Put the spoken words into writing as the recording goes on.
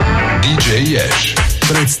Yesh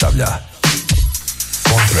predstavlja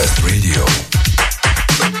Contrast Radio.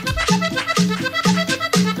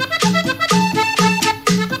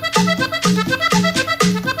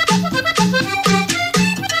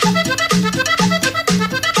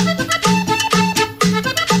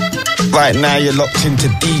 Right now you're locked into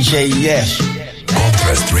DJ Yesh.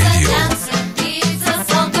 Contrast Radio.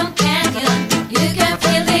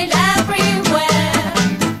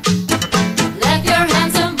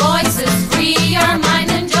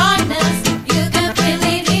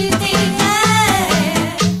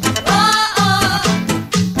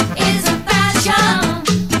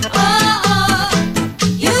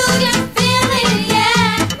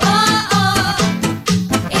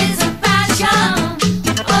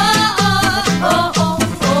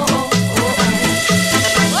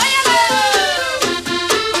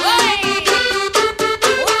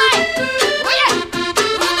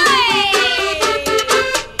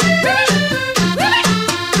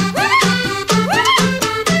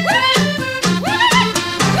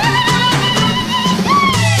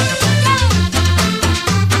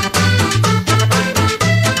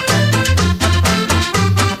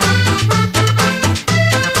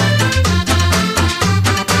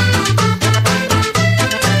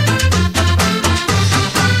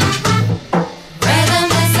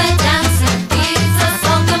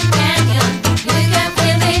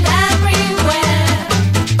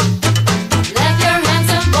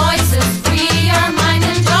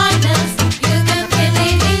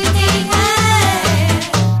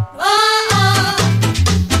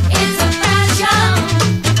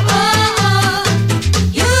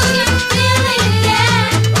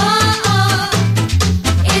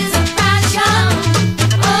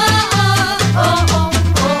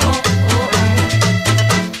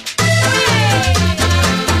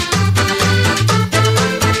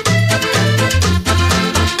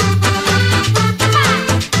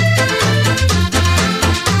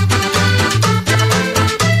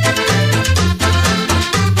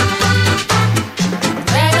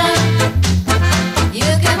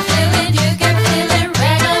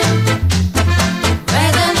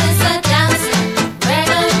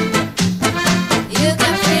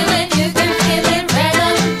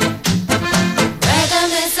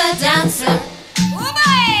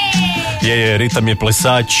 Ritam je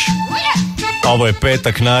plesač, a ovo je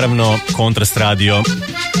petak, naravno, Kontrast Radio.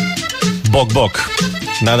 Bok.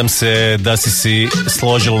 Nadam se da si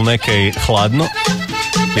složil nekaj hladno,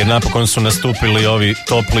 jer napokon su nastupili ovi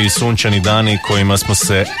topli i sunčani dani kojima smo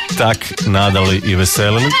se tak nadali i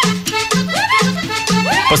veselili.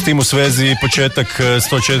 Pa s tim u svezi početak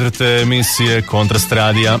 104. emisije Kontrast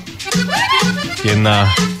Radija.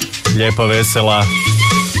 Jedna lijepa, vesela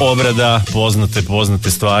obrada,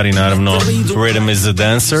 poznate stvari, naravno. Rhythm is a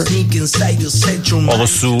Dancer. Ovo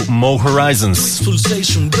su Mo Horizons.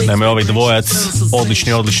 Naime, ovaj dvojac,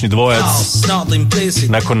 odlični dvojac,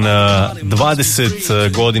 nakon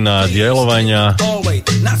 20 godina djelovanja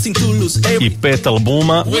i 5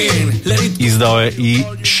 albuma, izdao je i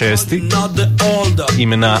 6.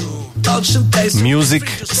 imena Music,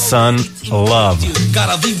 Sun, Love.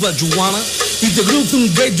 Gotta be what you wanna. If the group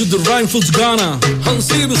don't get you, the rifle's gonna. I'm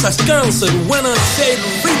serious as cancer. When I say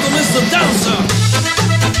rhythm is the dancer.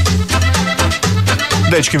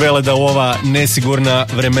 Dečki vele da u ova nesigurna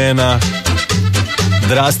vremena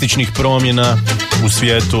drastičnih promjena u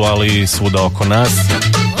svijetu, ali i svuda oko nas,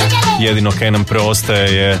 jedino kaj nam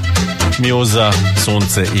preostaje je mjuza,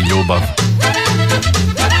 sunce i ljubav.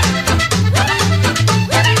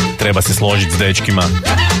 Treba se složiti s dečkima.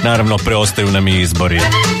 Naravno, preostaju nam i izbori,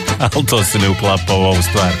 ali to se ne uklapa u ovu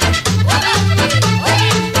stvar.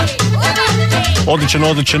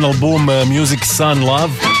 Odličan album Music, Sun,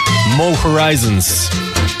 Love, Mo Horizons.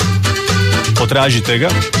 Potražite ga.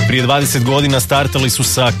 Prije 20 godina startali su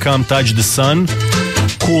sa Come Touch the Sun,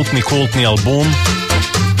 kultni album.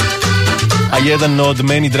 A jedan od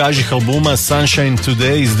meni dražih albuma, Sunshine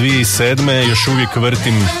Today iz 2007. još uvijek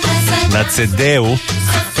vrtim na CD-u,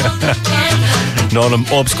 na onom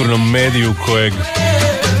obskurnom mediju kojeg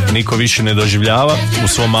niko više ne doživljava, u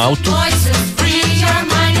svom autu,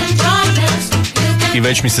 i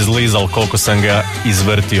već mi se zlizal koliko sam ga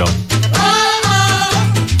izvrtio.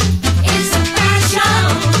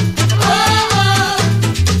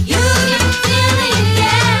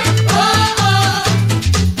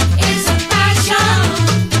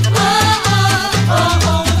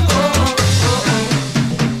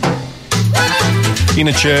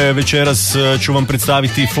 Inače, večeras ću vam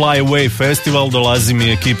predstaviti Flyaway Festival, dolazi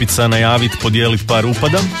mi ekipica najaviti, podijeliti par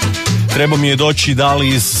upada. Treba mi je doći da li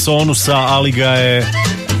iz Sonusa, ali ga je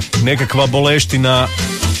nekakva boleština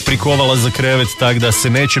prikovala za krevet, tako da se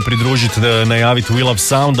neće pridružiti najaviti We Love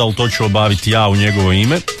Sound, ali to ću obaviti ja u njegovo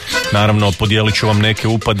ime. Naravno, podijelit ću vam neke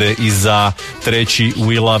upade i za treći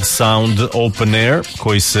We Love Sound Open Air,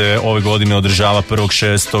 koji se ove godine održava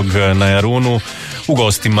 1.6. na Jarunu. U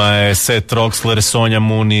gostima je Seth Roxler, Sonja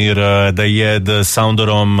Munir, Dajed,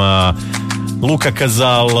 Soundorom, Luka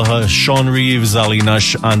Kazal, Sean Reeves, ali i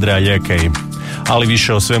naš Andrea Ljekaj. Ali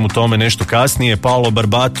više o svemu tome nešto kasnije. Paolo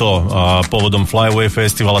Barbato povodom Flyaway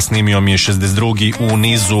Festivala snimio mi je 62. u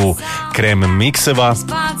nizu krem mikseva.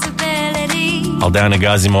 Ali da ja ne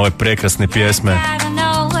gazim ove prekrasne pjesme.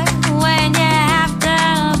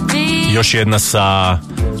 Još jedna sa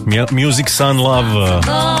Music Sun Love,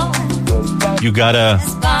 You Gotta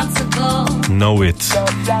Know It.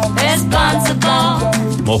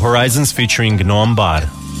 Mo Horizons featuring Noam Bar.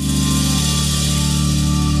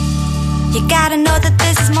 You gotta know that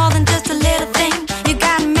this is more than just a little thing. You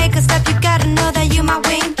gotta make a step, you gotta know that you my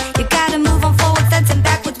wing. You gotta move on forwards and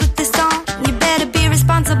backwards with this song. You better be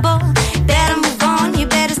responsible, better move on. You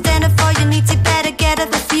better stand up for your needs, you better get up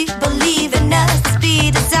if you believe in us. The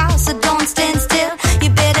speed is out, so don't stand still. You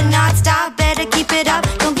better not stop, better keep it up.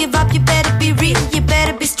 Don't give up, you better be real, you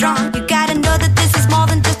better be strong. You gotta know that this is more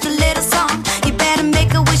than just a little song. You better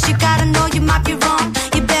make a wish, you gotta know you might be wrong.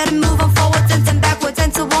 You better move on forwards and backwards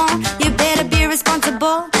and so on.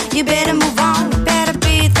 Responsible, you better move on, you better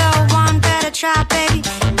be the one, better try, baby,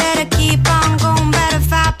 better keep on going, better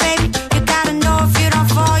fight, baby, you gotta know if you don't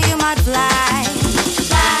fall, you might fly,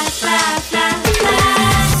 fly, fly, fly, fly.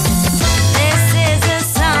 This is a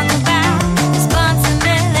song about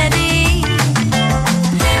responsibility.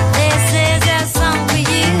 This is a song for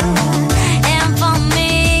you and for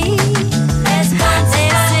me. This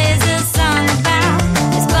is a song about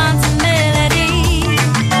responsibility.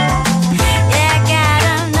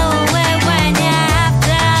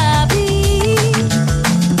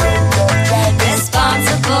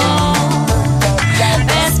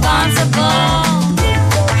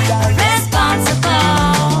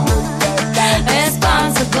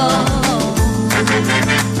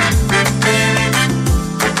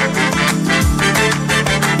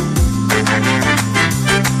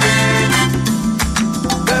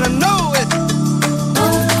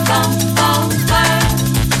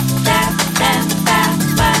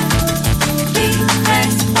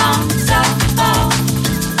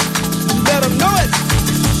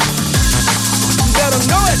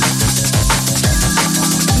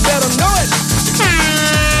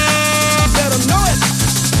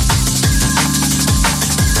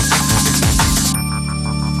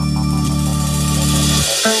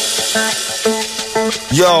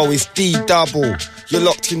 Yo, it's D-Double. You're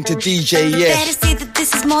locked into DJ Yesh. Better see that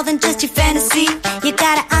this is more than just your fantasy. You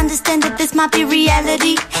gotta understand that this might be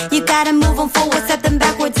reality. You gotta move on forward, step them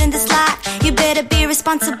backwards in the slide. You better be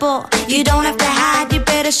responsible, you don't have to hide. You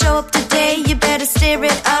better show up today, you better steer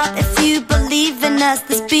it up. If you believe in us,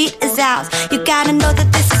 this beat is ours. You gotta know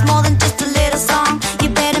that this is more than just a little song. You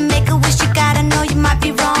better make a wish, you gotta know you might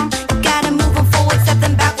be wrong. You gotta move on forward, step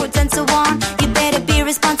them backwards and so on. You better be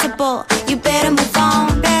responsible, you better move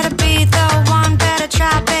on. Better be the one, better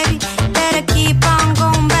try, baby. Better keep on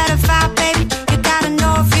going, better fight, baby. You gotta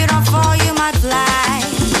know if you don't fall, you might fly.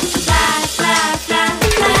 Fly, fly, fly,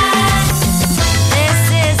 fly. This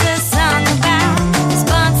is a song about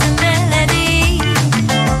responsibility.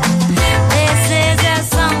 This is a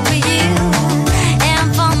song for you and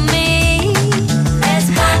for me. This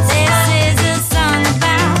is a song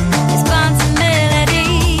about responsibility.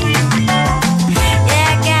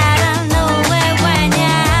 Yeah, gotta know it when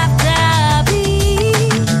you have to be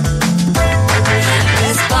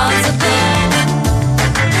responsible.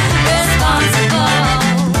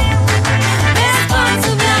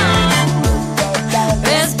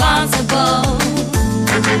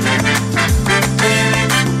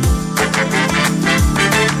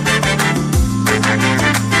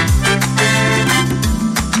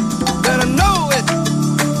 Better know it.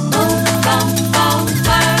 Move on forward,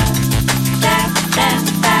 step, step,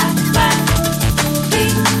 step, step. Be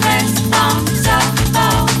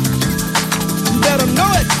responsible. Better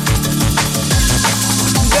know it.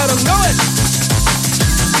 Better know it.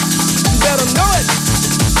 Better know it.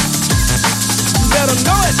 Better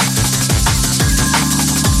know it.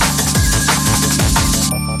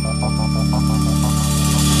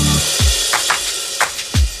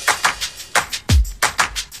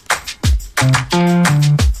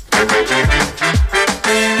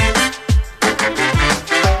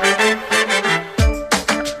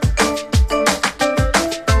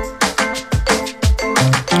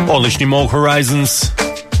 Odlični Mo Horizons,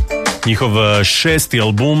 njihov 6.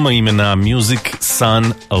 album imena Music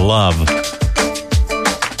Sun Love.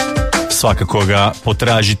 Svakako ga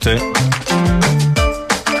potražite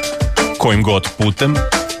kojim god putem.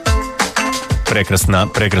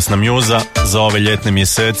 Prekrasna mjuza za ove ljetne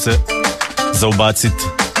mjesece, za ubacit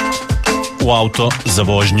u auto, za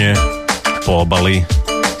vožnje po obali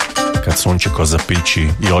kad sunčeko zapiči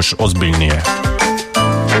još ozbiljnije.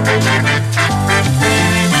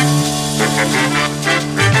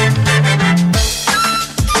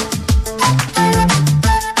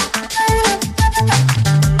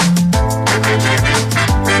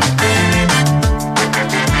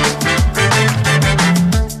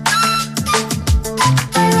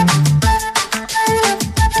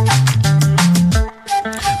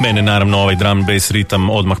 Mene naravno ovaj drum and bass ritam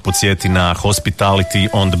odmah podsjeti na Hospitality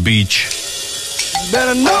on the Beach.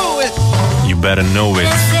 Better know it. You better know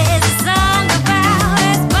it.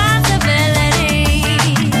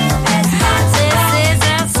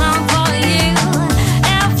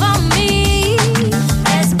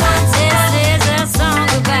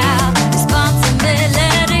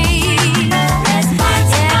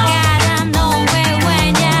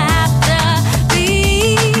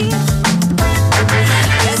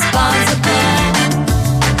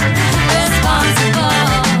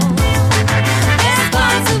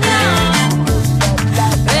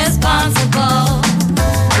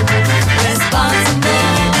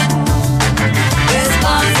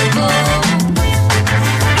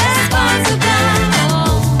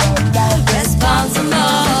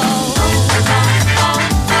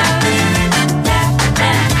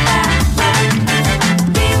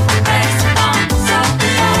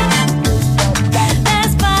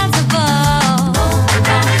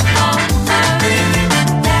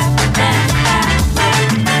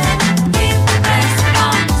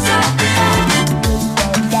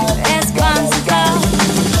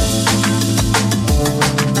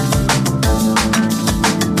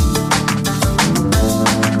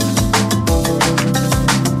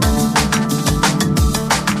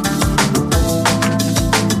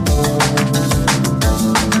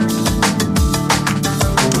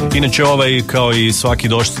 Inače ovaj kao i svaki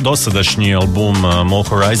dosadašnji album Mo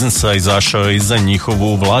Horizonsa izašao je za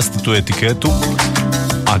njihovu vlastitu etiketu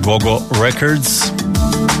Agogo Records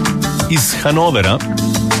iz Hanovera.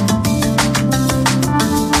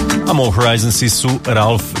 A Mo Horizonsi su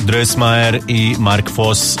Ralf Dressmayer i Mark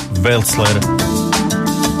Voss Welzler.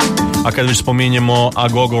 A kad već spominjemo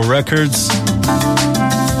Agogo Records,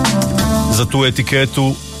 za tu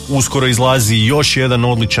etiketu uskoro izlazi još jedan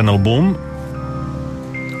odličan album.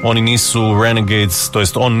 Oni nisu Renegades, to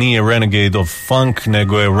jest on nije Renegade of Funk,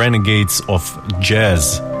 nego je Renegades of Jazz.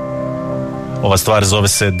 Ova stvar zove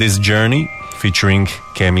se This Journey, featuring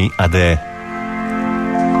Kemi Ade.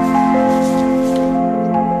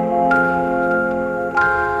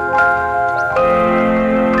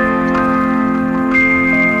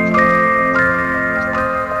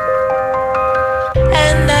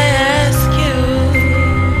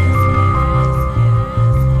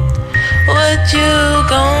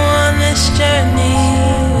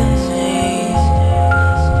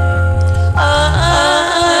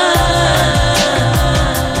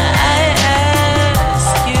 I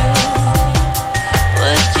ask you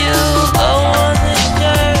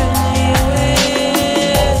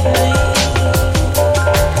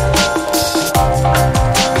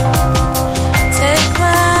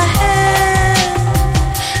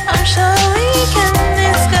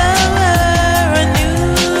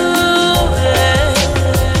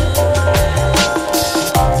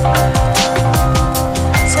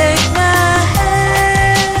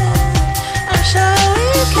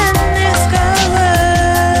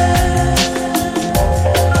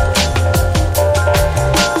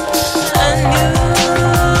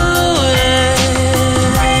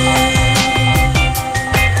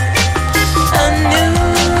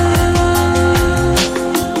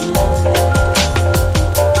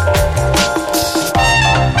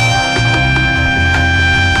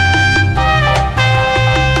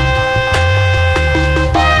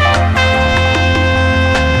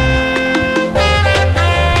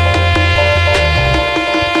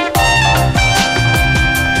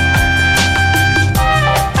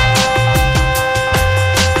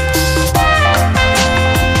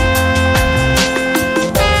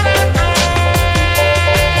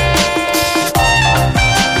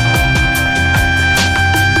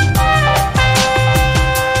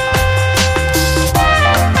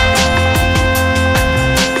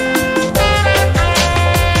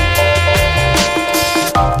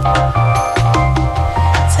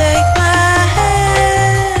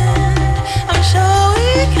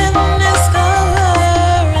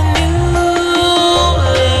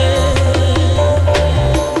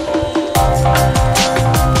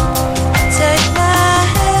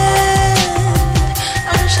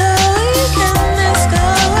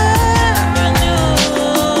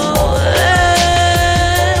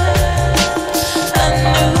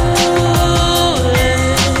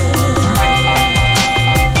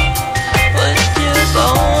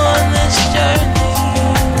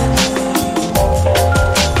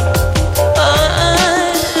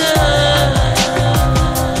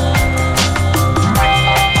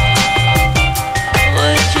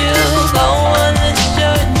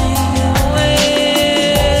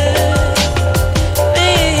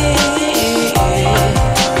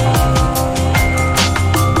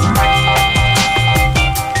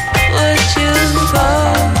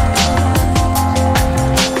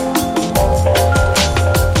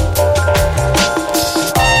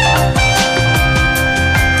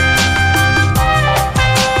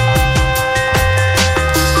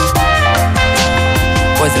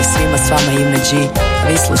G, a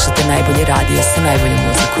vi slušate najbolji radio sa najboljom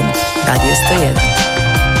muzikom. Radio 101.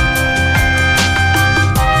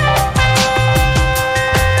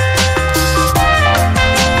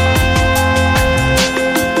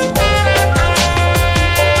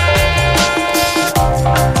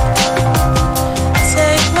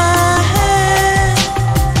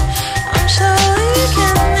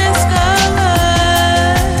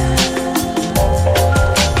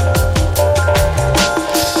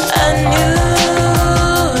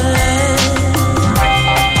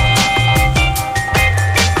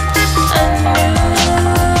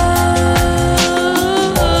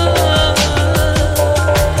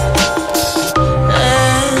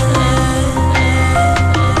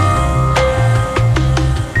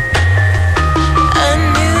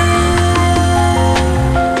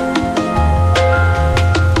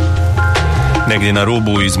 Negdje na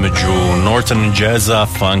rubu između northern jazza,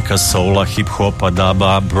 funka, soula, hip-hopa,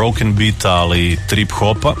 daba, broken beata, ali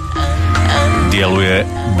trip-hopa djeluje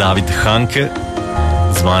David Hanke,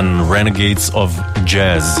 zvan Renegades of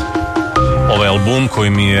Jazz. Ovaj album koji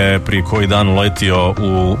mi je prije koji dan uletio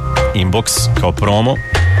u inbox kao promo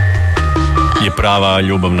je prava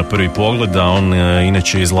ljubav na prvi pogled, a on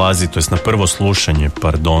inače izlazi, to jest na prvo slušanje,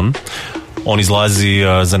 pardon. On izlazi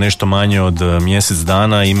za nešto manje od mjesec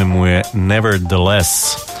dana, ime mu je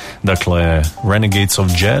Nevertheless. Dakle, Renegades of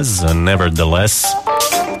Jazz, Nevertheless.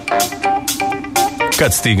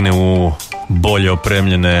 Kad stigne u bolje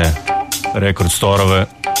opremljene rekord storove,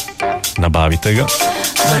 nabavite ga.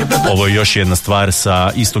 Ovo je još jedna stvar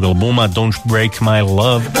sa istog albuma, Don't Break My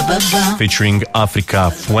Love, featuring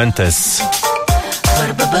Africa Fuentes.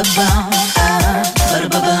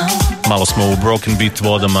 Malo smo u broken beat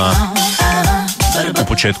vodama u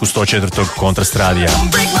početku 104. Kontrast radija.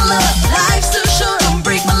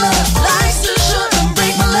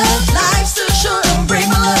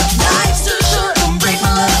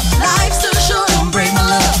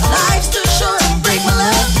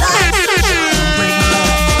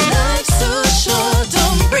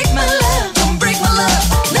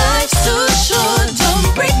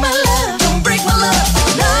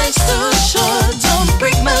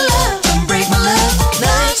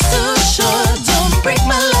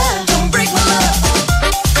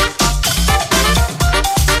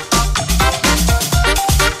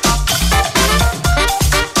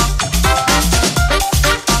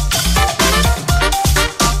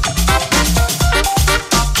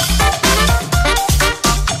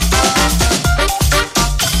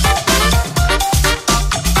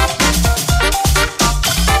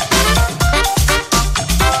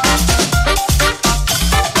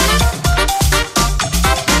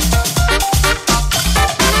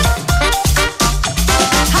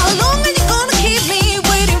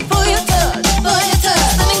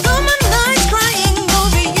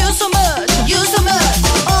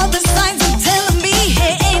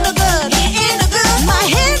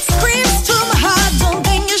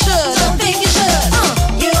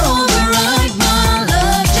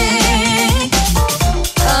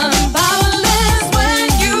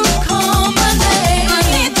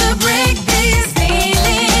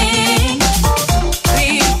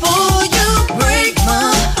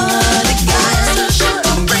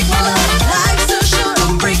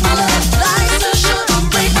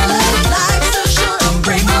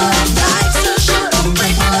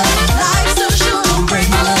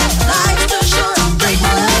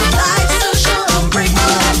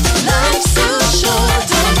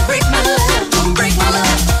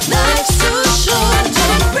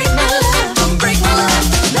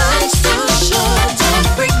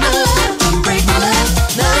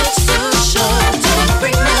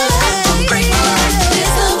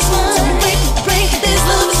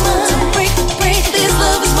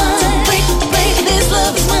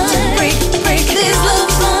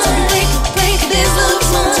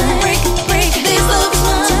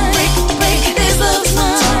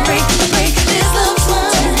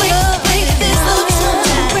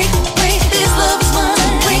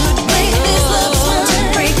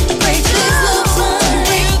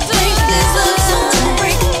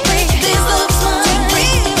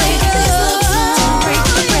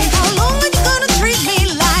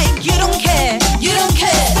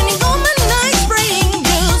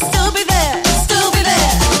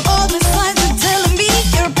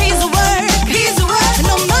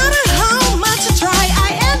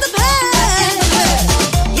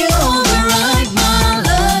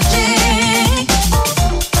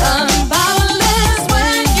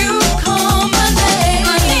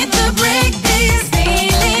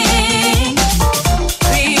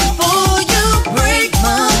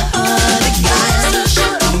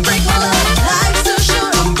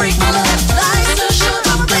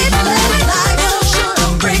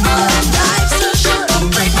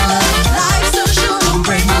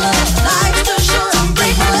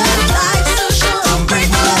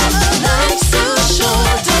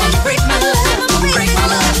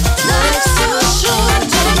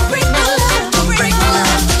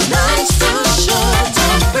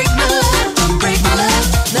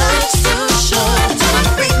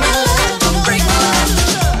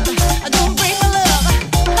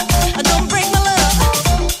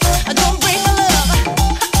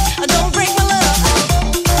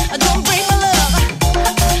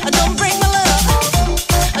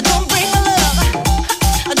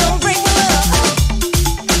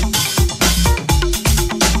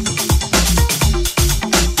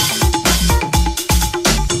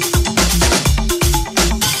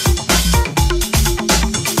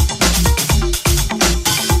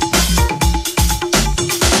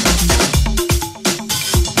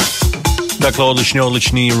 Dakle,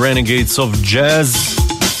 odlični Renegades of Jazz,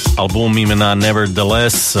 album imena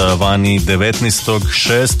Nevertheless, vani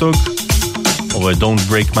 19.6. Ovo je Don't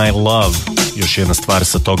Break My Love, još jedna stvar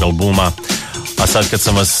sa tog albuma. A sad kad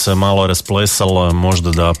sam vas malo rasplesal,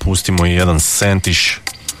 možda da pustimo i jedan sentiš.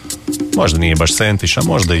 Možda nije baš sentiš, a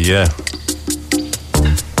možda i je.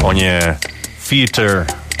 On je feature,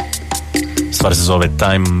 stvar se zove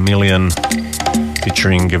Time Million,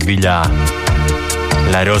 featuring Villa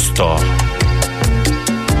Larosto.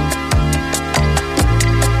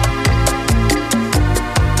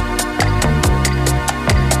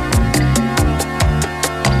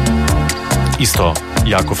 Isto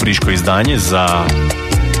jako friško izdanje za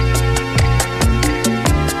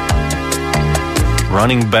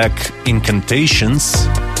Running Back Incantations,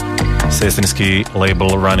 sestrinski label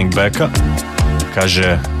Running Backa.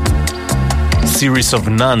 Kaže series of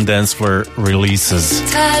non-dance floor releases.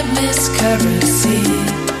 Time is currency.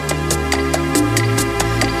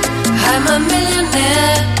 I'm a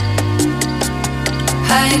millionaire.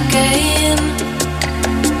 I gain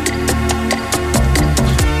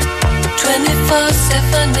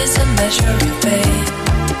 24/7 is a measure of pain.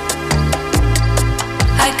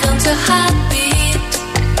 I count a heartbeat.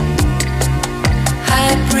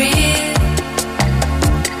 I breathe.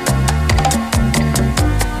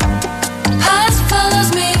 Past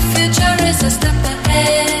follows me, future is a step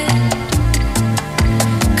ahead.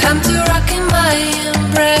 Come to rock in my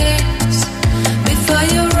embrace before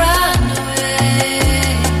you run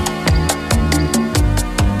away.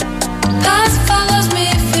 Past follows me,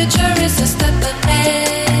 future is a step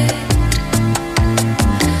ahead.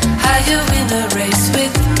 Are you in a race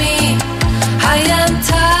with me? I am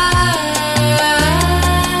tired.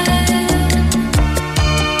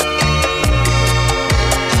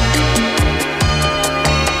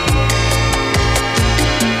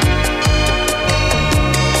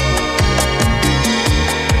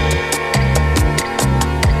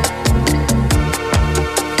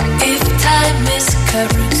 If time is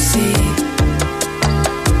currency,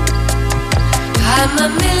 I'm a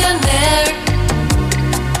millionaire.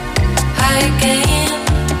 I gain.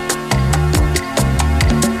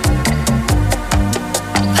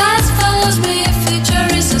 Past follows me, future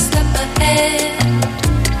is a step ahead.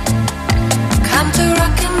 Come to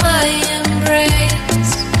rock in my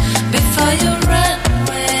embrace before you run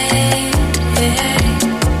away.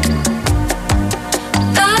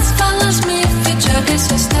 Past follows me, future is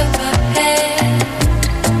a step ahead.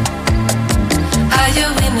 Are you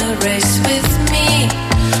in a race with me?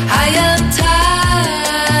 I am tired.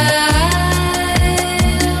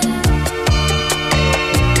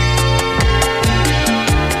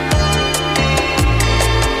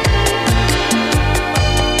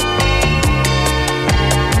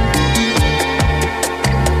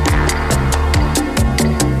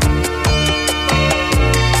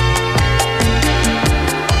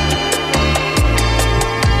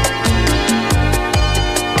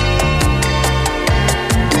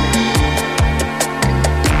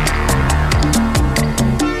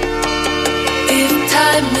 If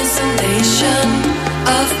time is a nation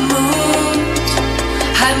of moods,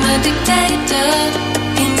 I'm a dictator,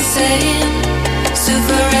 insane,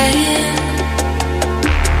 sovereign.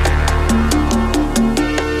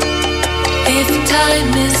 If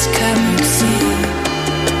time is currency,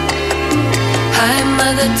 I'm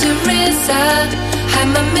Mother Teresa,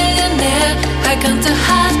 I'm a millionaire, I count a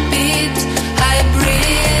heartbeat, I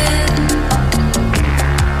breathe.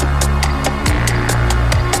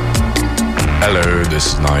 Hello, this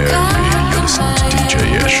is Naomi. You're listening to DJ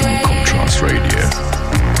Yesh on Contrast Radio.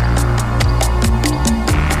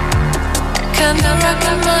 Come to rock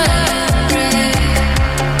on my embrace.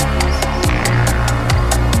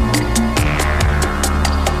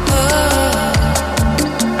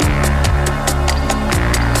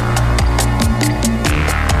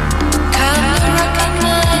 Come to rock on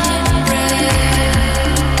my embrace.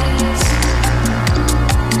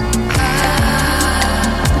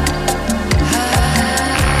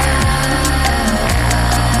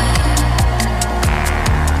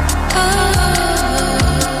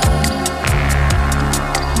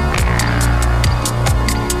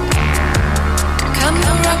 Come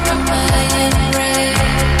to rock on my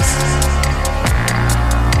embrace.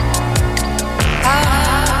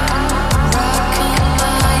 Rock on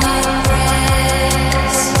my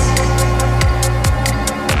embrace.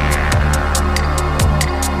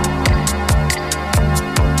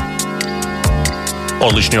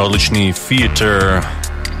 Odlični feature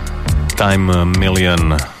Time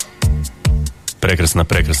Million.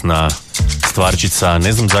 Prekrasna stvarčica.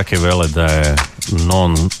 Ne znam zakaj vele da je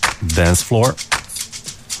non dance floor.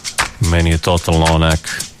 Meni je totalno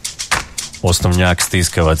onak osnovnjak,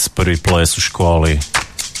 stiskavac, prvi ples u školi,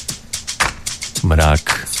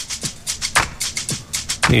 mrak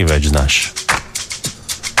i već znaš.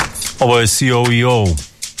 Ovo je COEO.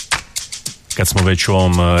 Kad smo već u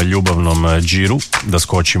ovom ljubavnom džiru, da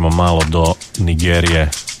skočimo malo do Nigerije.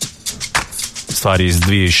 Stvari iz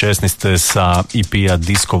 2016. sa EP-a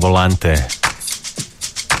Disco Volante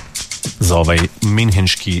za ovaj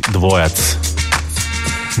minhenški dvojac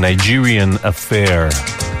Nigerian Affair.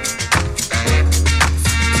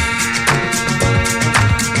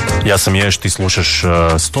 Ja sam Ješ, ti slušaš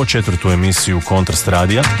 104. emisiju Kontrast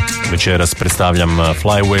radija. Večeras predstavljam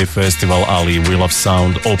Flyaway Festival, ali We Love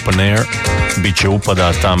Sound Open Air. Biće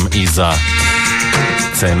upada tam iza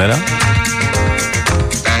Cenera.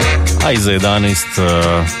 A iza 11,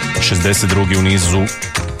 62. u nizu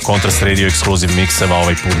Kontrast radio ekskluziv mikseva,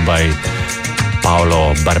 ovaj put by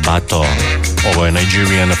Paolo Barbato. Ovo je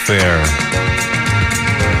Nigerian Affair.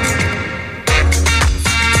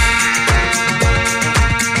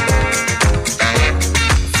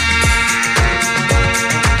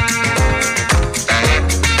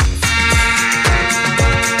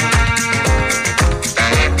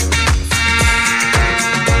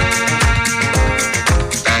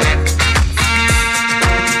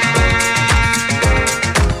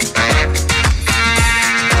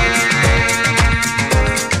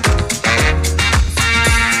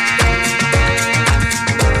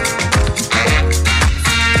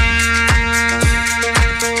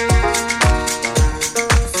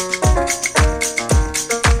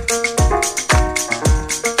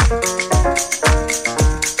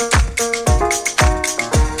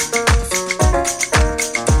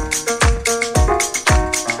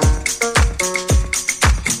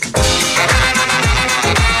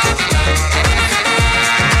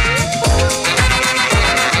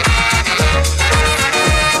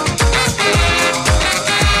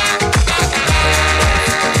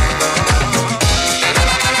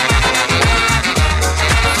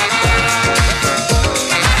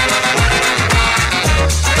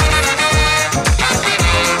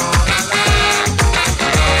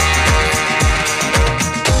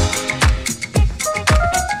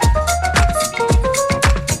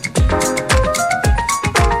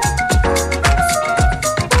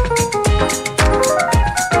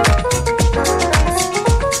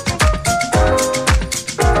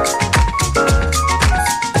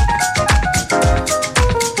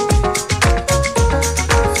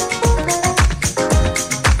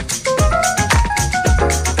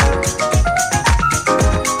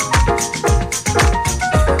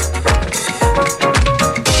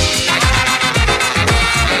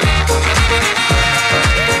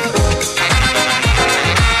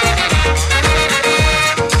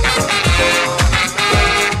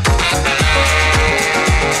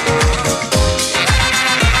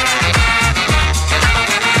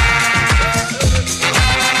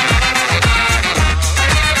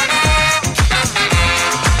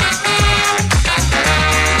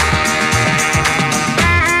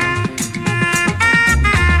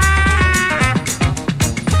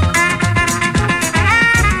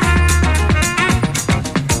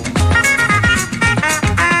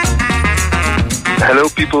 Hello,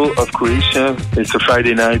 people of Croatia. It's a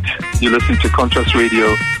Friday night. You listen to Contrast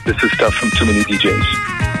Radio. This is stuff from Too Many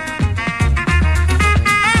DJs.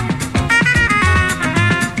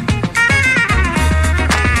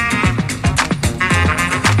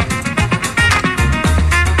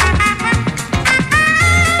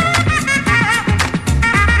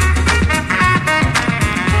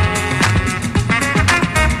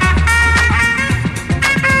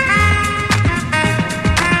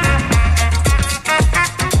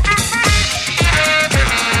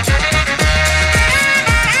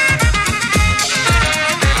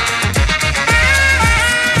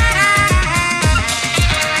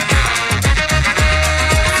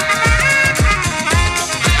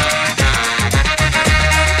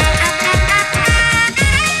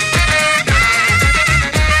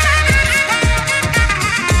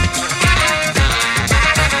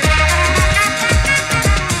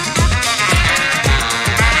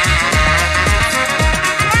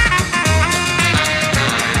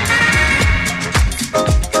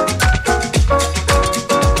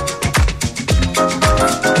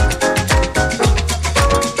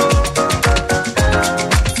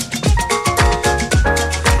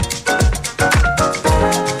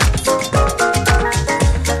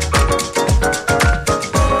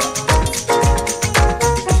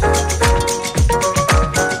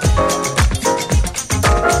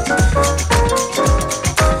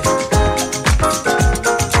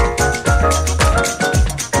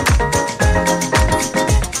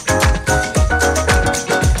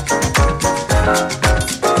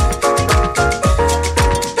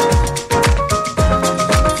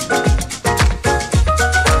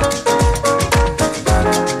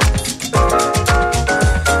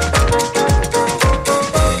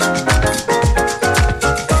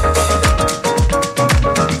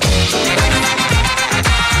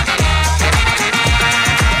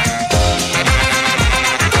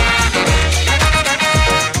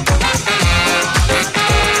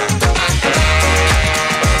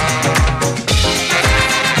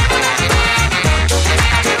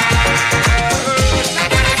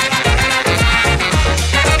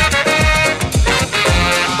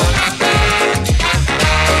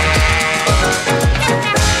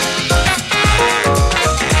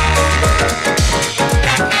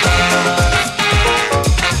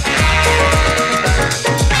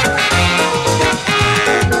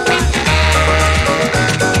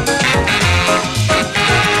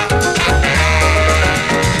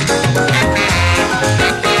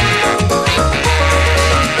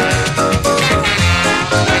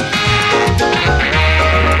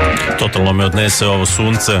 malo me odnese ovo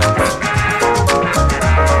sunce.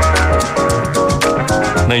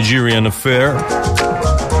 Nigerian Affair.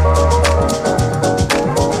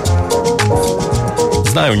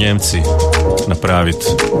 Znaju Njemci napraviti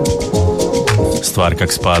stvar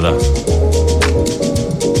kak spada.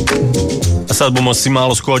 A sad bomo si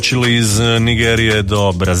malo skočili iz Nigerije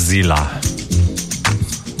do Brazila.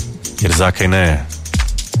 Jer zakaj ne?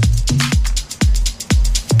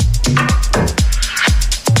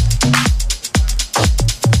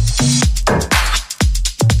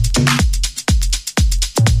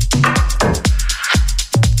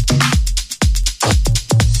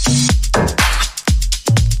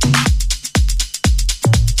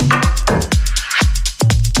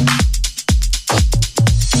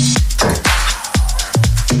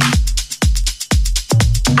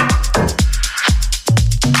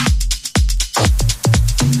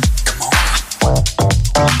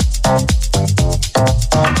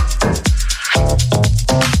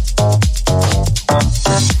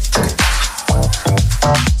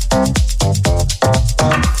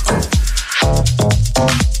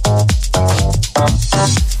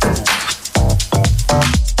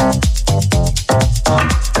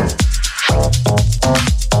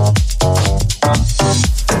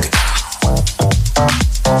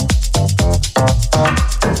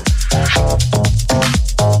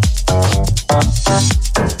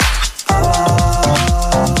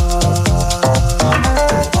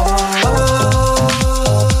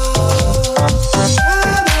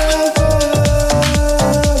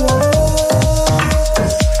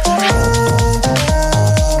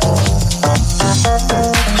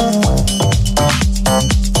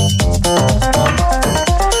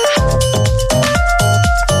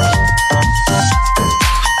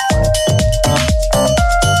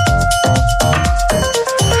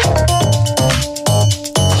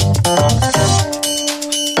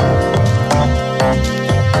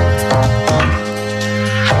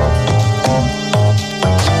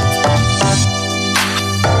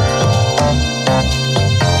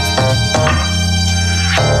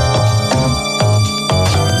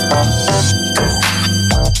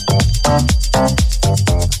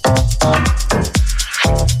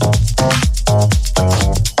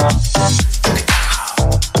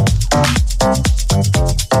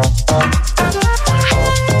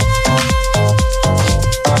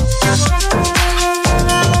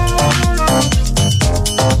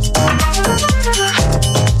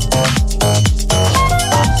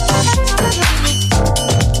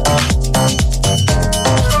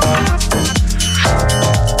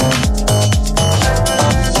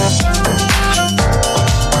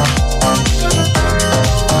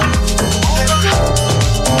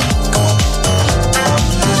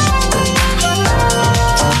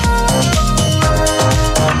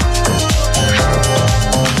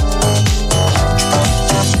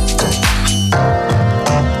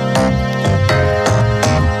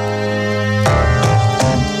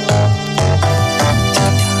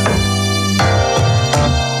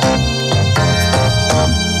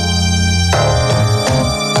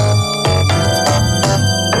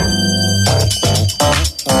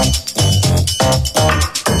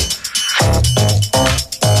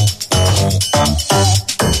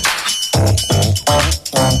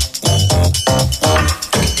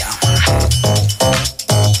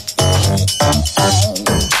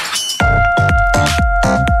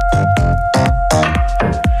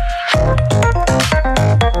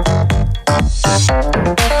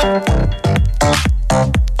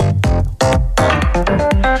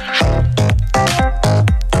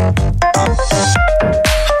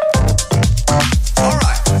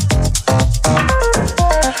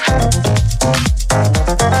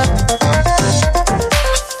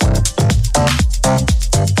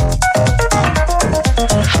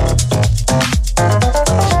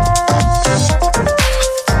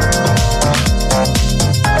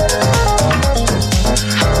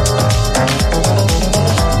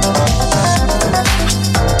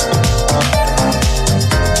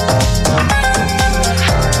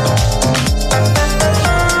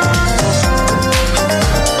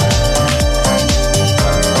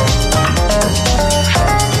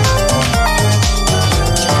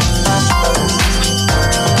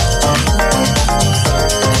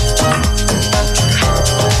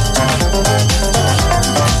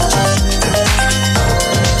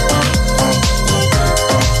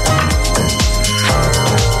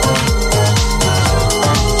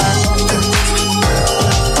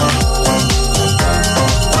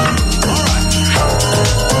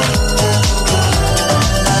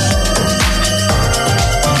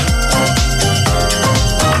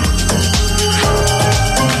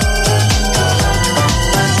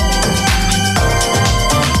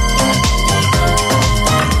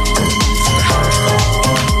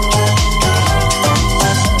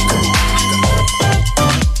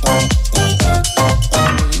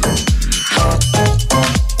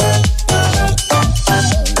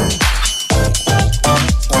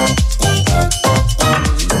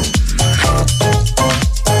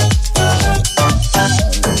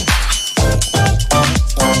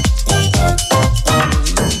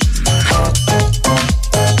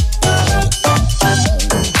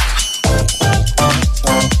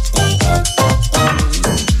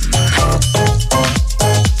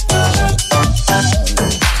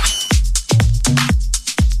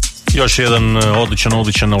 Još jedan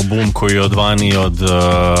odličan album koji je odvani od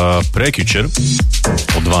prekjučer.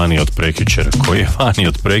 Koji je vani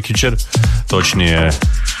od prekjučer. Točnije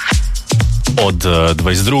od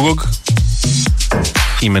 22.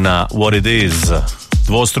 Imena What It Is.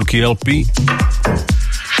 Dvostruki LP.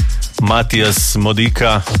 Matijas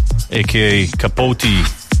Modica a.k.a. Capote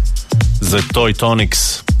The Toy Tonics.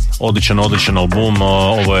 Odličan album.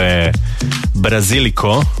 Ovo je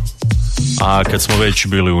Braziliko. A kad smo već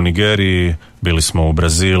bili u Nigeriji, bili smo u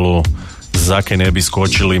Brazilu, zakaj ne bi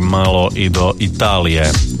skočili malo i do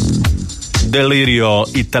Italije. Delirio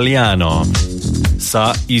Italiano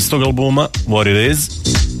sa istog albuma What It Is.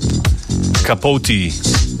 Capote.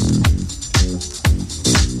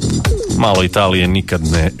 Malo Italije nikad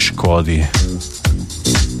ne škodi.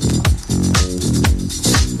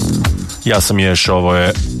 Ja sam Ješ, ovo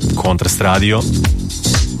je Kontrast radio.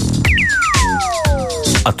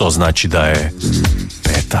 A to znači da je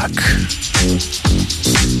petak.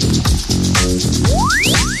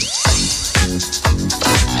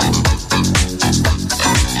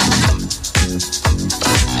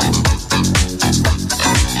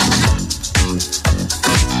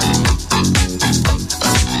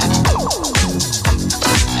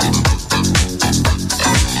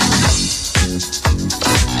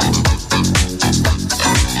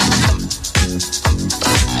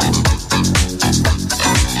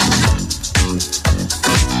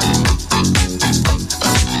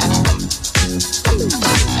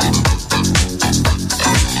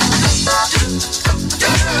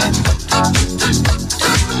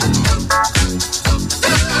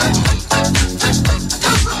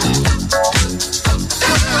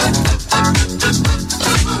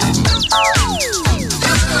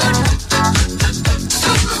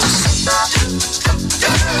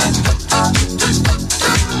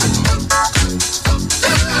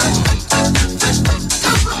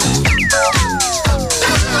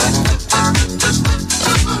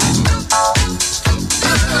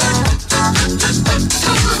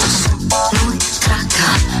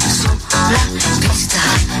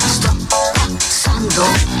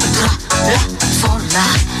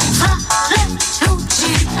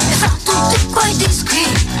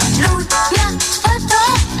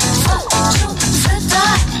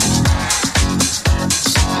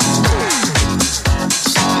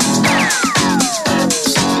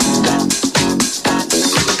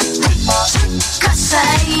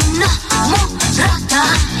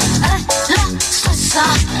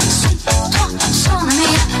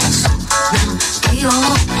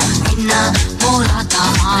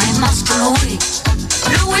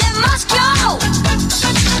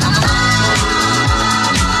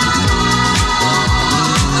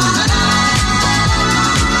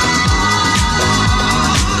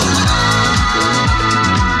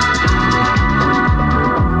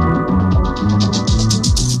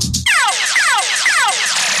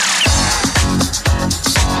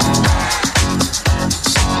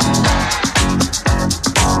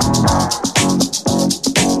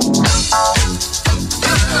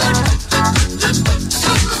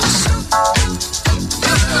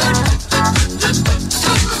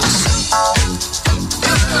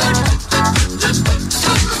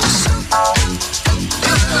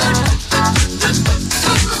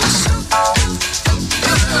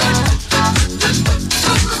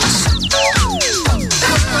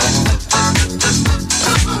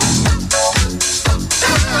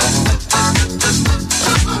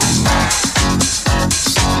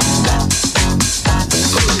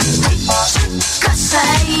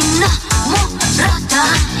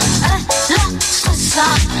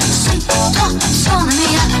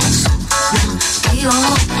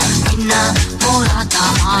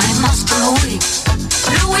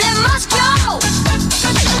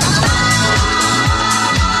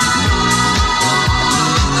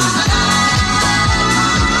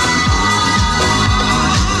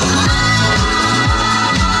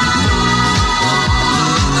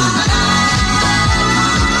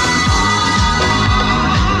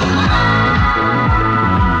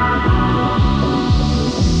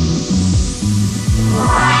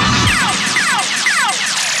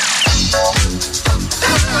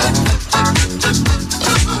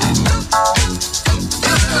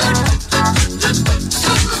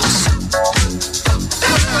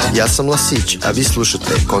 Ja sam Lasić, a vi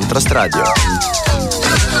slušate Kontrast radio.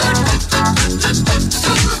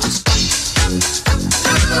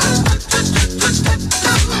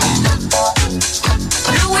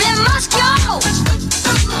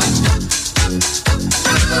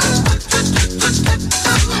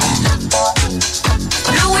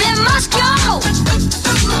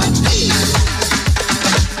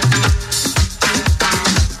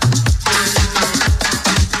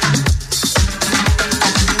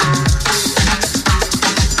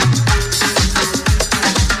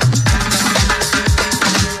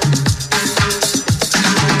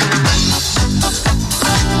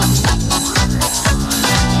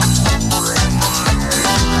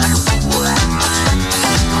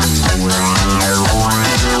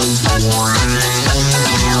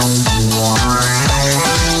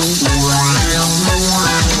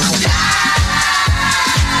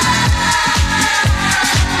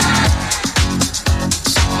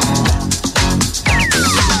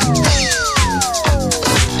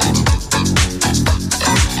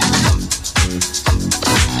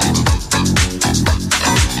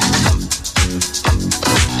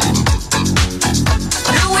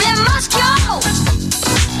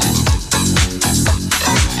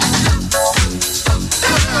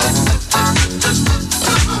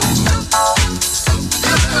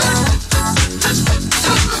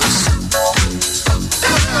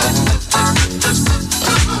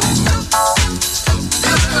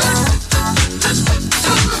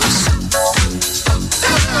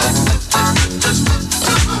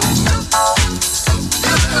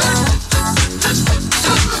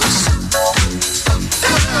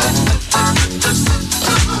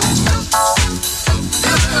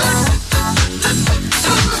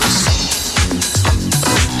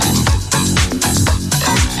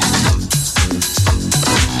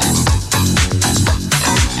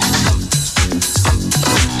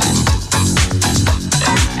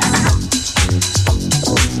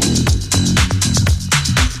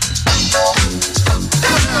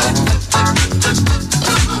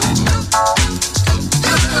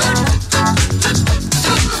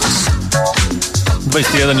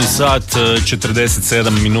 21 je sat, 47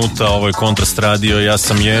 minuta, ovo je Kontrast Radio, ja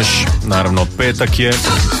sam Ješ, naravno petak je,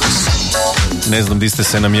 ne znam di ste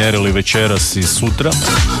se namjerili večeras i sutra,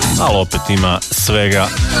 ali opet ima svega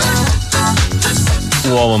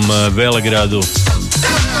u ovom velegradu.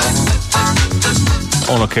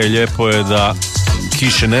 Ono kaj je lijepo je da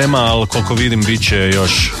kiše nema, ali koliko vidim bit će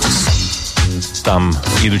još tam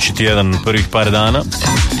idući tjedan prvih par dana.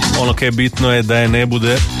 Ono kaj je bitno je da je ne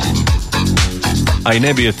bude, a i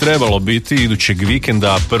ne bi je trebalo biti idućeg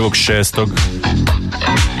vikenda 1.6.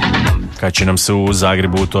 kad će nam se u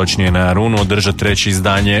Zagrebu, točnije na Runu, održati treće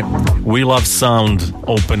izdanje We Love Sound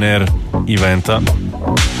Open Air eventa.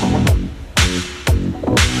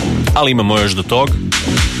 Ali imamo još do tog.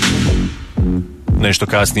 Nešto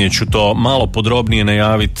kasnije ću to malo podrobnije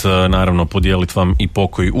najaviti, naravno podijeliti vam i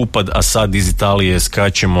pokoji upad, a sad iz Italije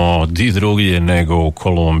skačemo di drugdje nego u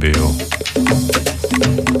Kolumbiju.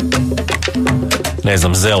 Ne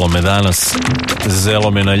znam, zelo me danas,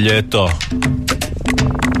 zelo me na ljeto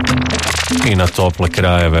i na tople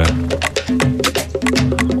krajeve.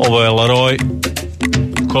 Ovo je Leroy,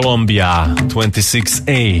 Colombia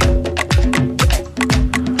 26A.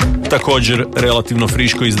 Također relativno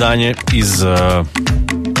friško izdanje iz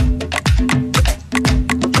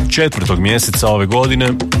 4. mjeseca ove godine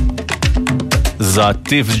za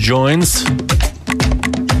Tiff Joins,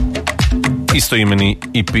 istoimeni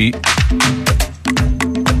EP.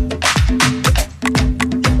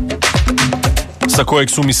 Sa kojeg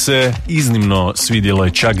su mi se iznimno svidjele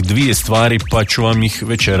čak dvije stvari, pa ću vam ih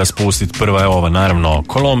večeras pustiti. Prva je ova, naravno,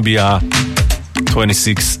 Colombia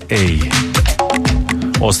 26A.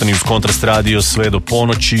 Ostani uz Kontrast Radio sve do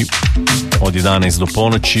ponoći, od 11 do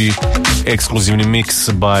ponoći. Ekskluzivni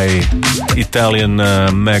mix by Italian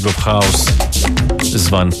Mag of House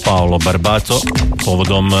zvan Paolo Barbato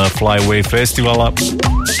povodom Flyaway Festivala.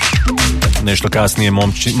 Nešto kasnije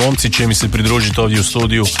momci će mi se pridružiti ovdje u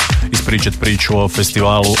studiju, ispričati priču o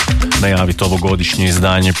festivalu, najaviti ovogodišnje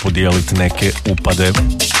izdanje, podijeliti neke upade.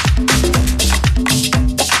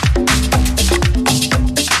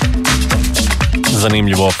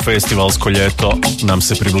 Zanimljivo, festivalsko ljeto nam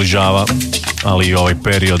se približava, ali i ovaj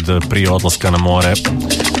period prije odlaska na more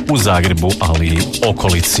u Zagrebu, ali i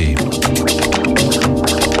okolici.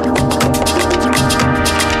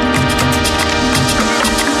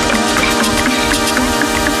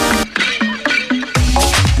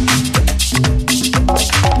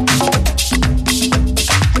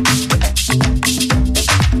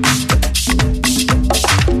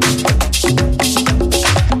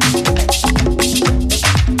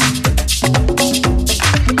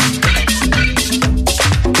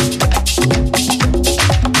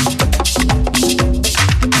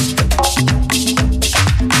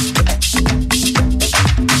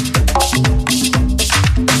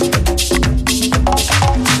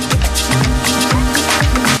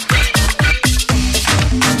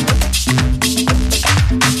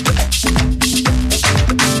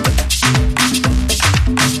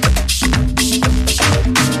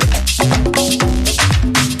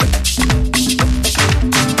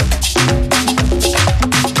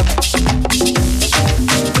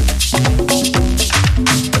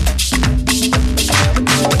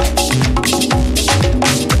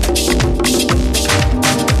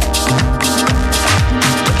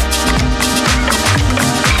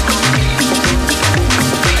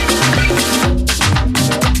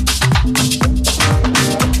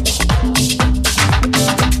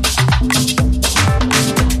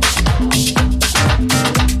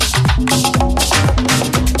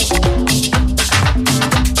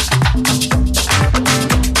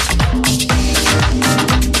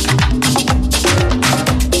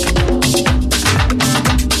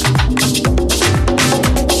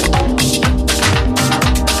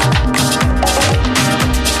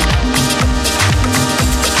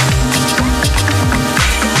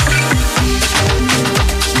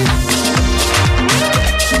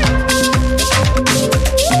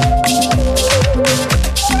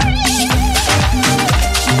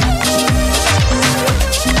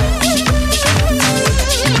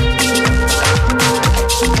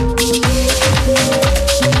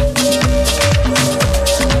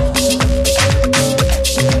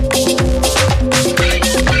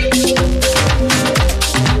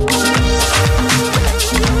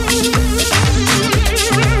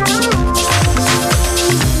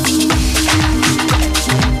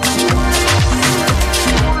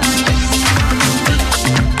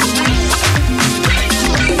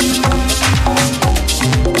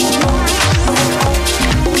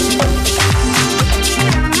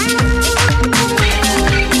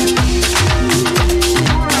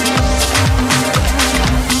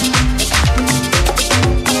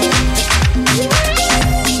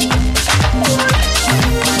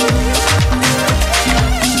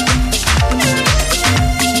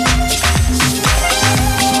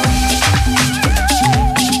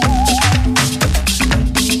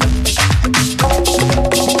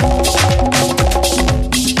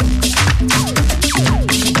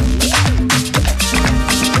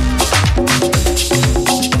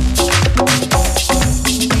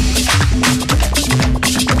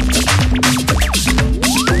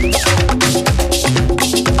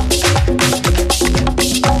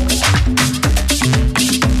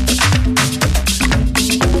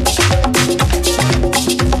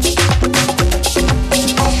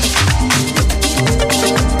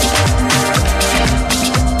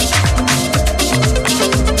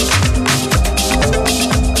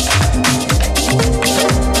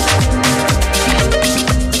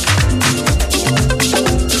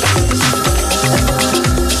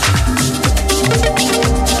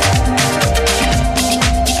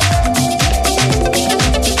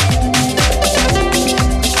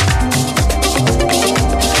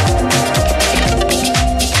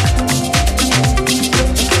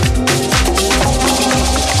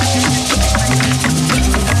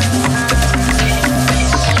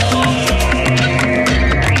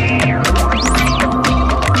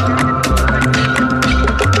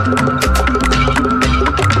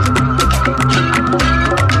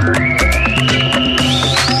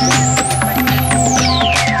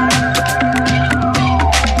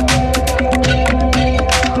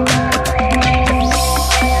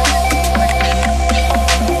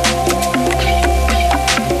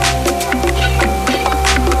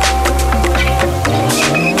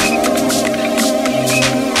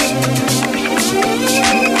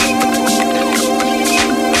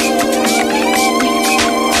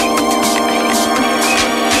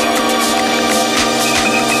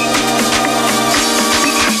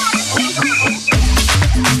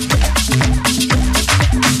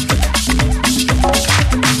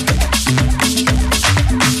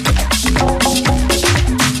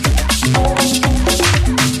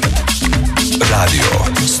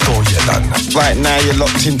 you're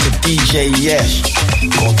locked into DJ Yesh.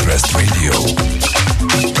 Contrast Radio.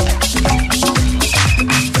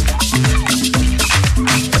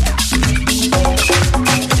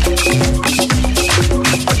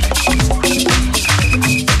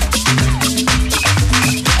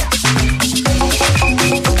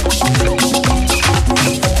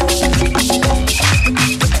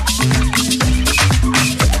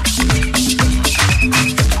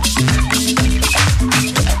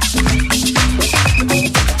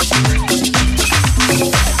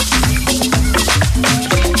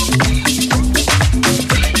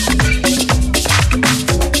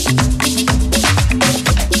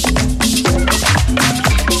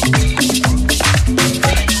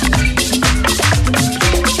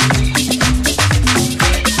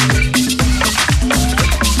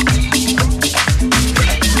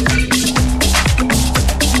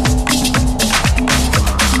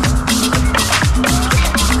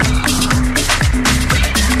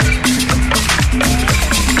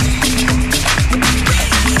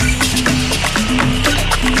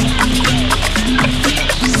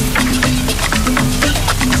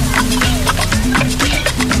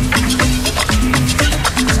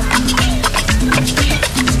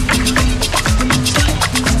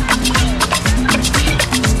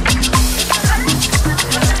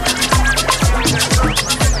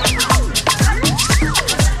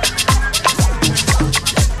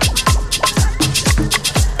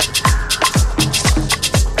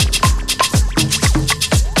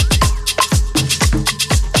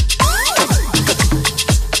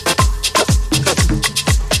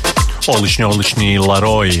 Odlični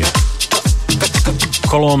Laroy,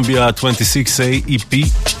 Columbia 26A EP.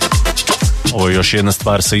 Ovo je još jedna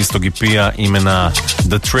stvar sa istog EP-a imena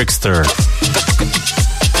The Trickster.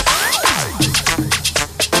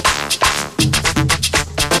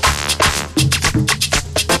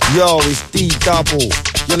 Yo, it's D-Double.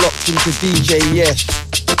 You're locked into DJ Yesh.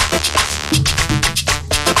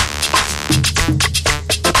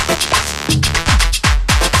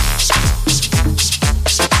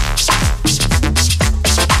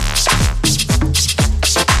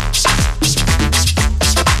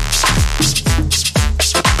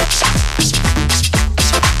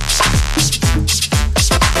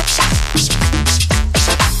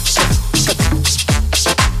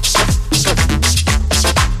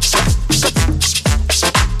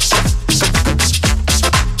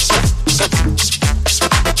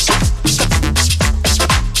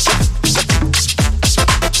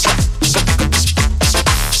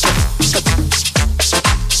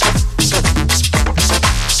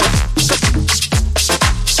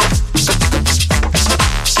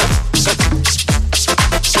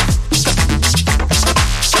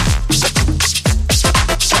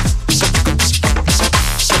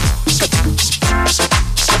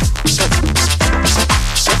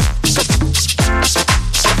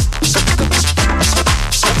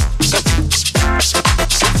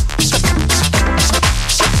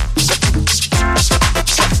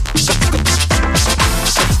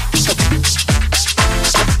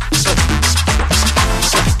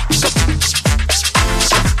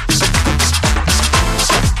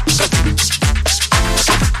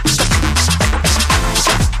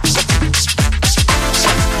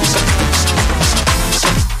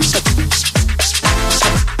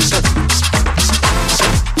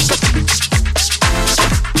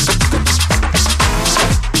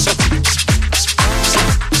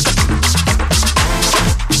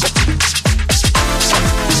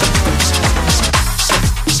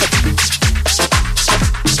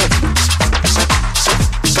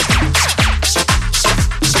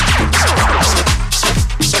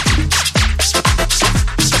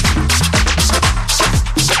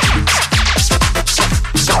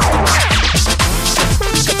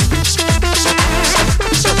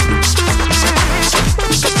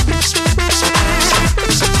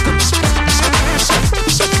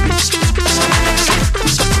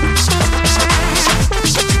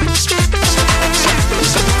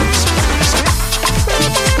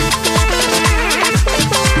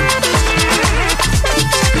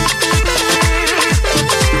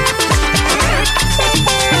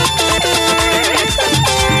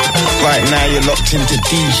 Right now you're locked into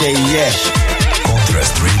DJ Yesh.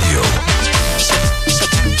 Contrast Radio.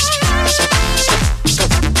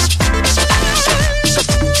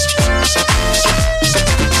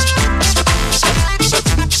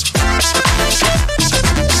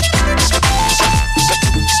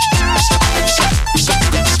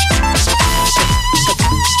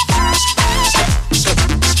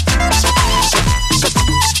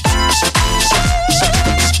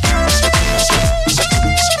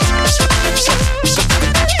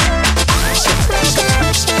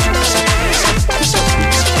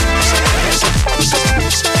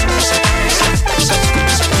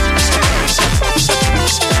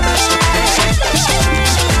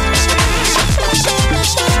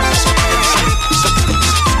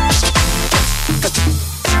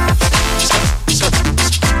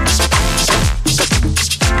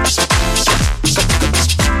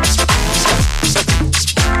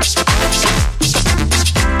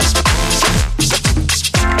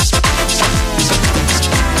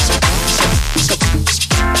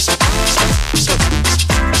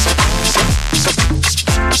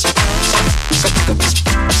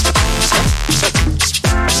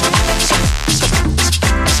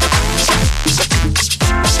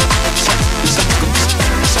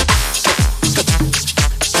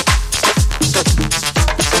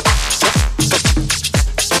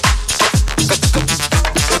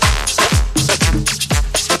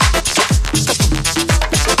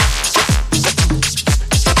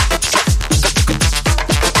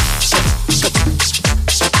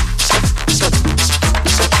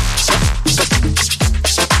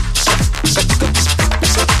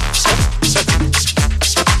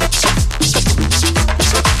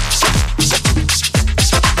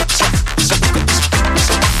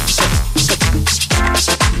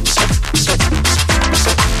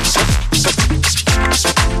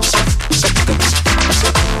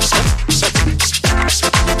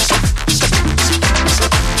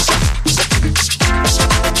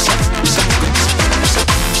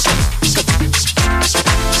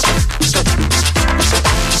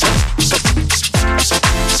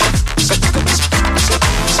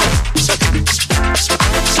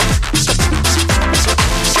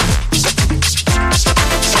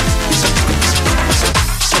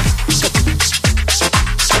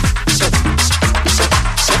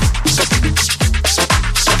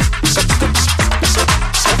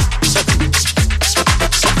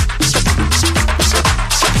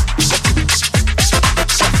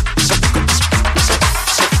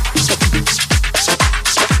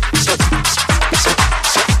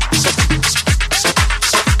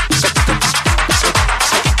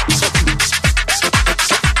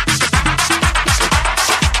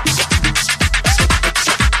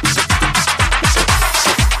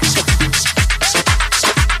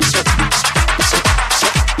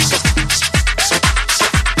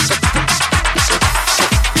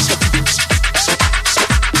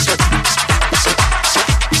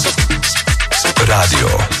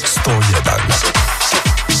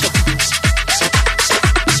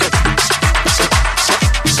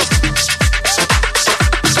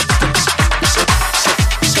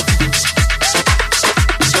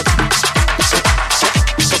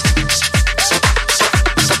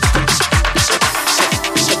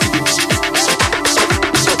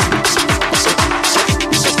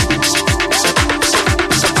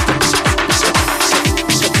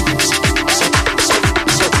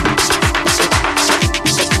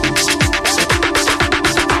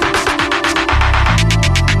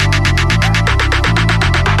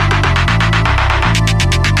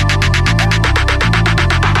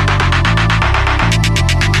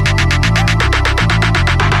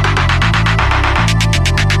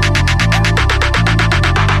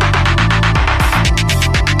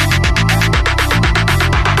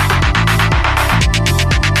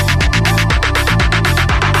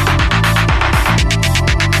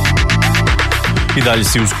 I dalje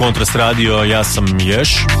si uz Kontrast Radio, ja sam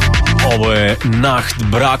Yesh. Ovo je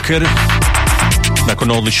Nachtbraker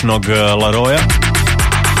nakon odličnog Laroja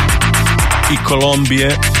i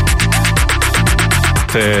Kolumbije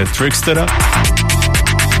te Trickstera.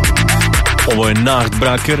 Ovo je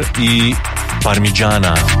Nachtbraker i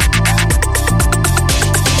Parmigiana.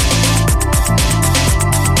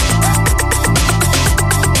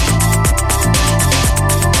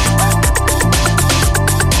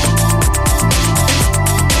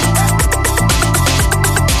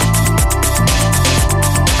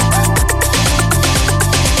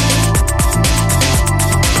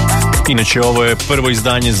 Inače, ovo je prvo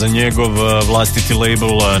izdanje za njegov vlastiti label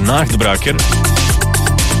Nachtbraker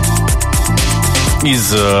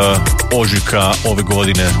iz ožujka ove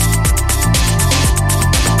godine.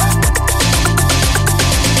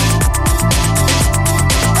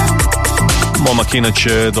 Momak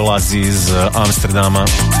inače dolazi iz Amsterdama,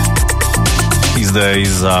 izdaje i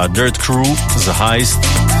za Dirt Crew, za Heist,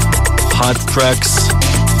 Hot Tracks,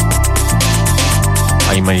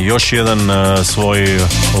 a ima i još jedan svoj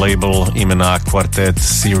label imena Quartet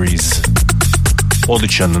Series.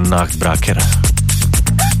 Odličan Nachtbraker.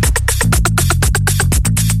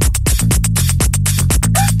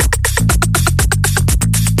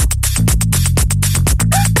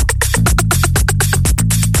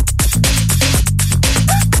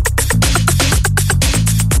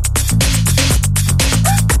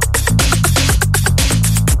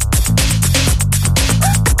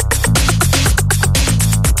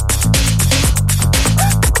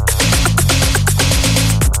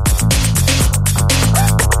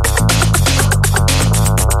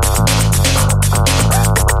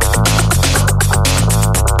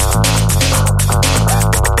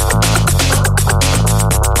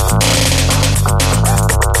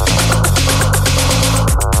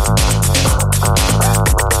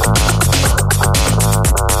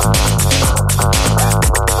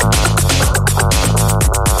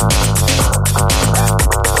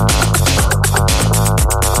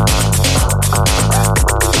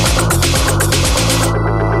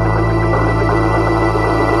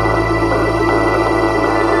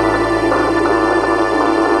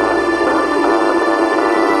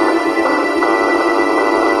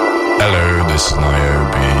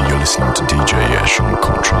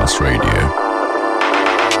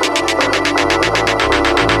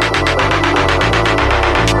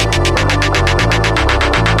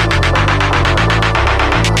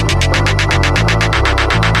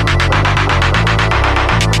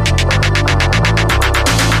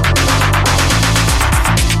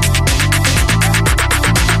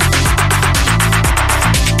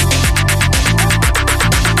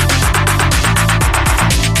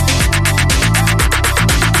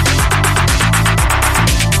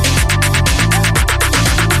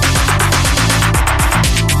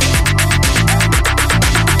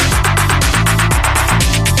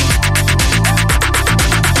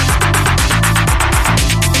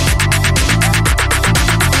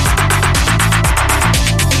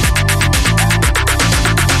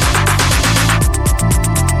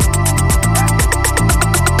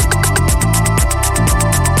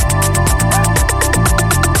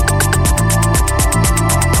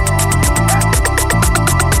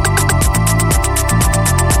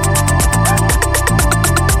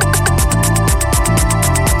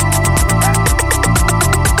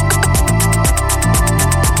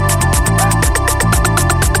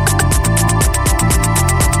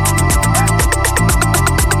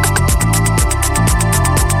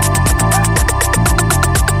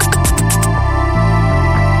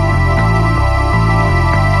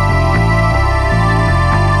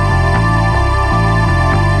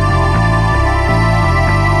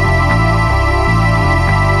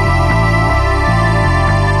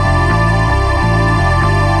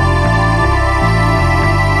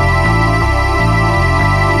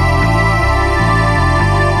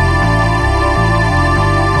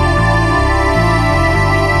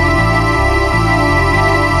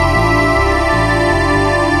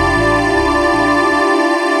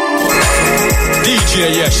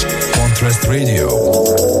 Yesh. Contrast Radio.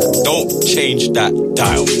 Don't change that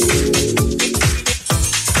dial.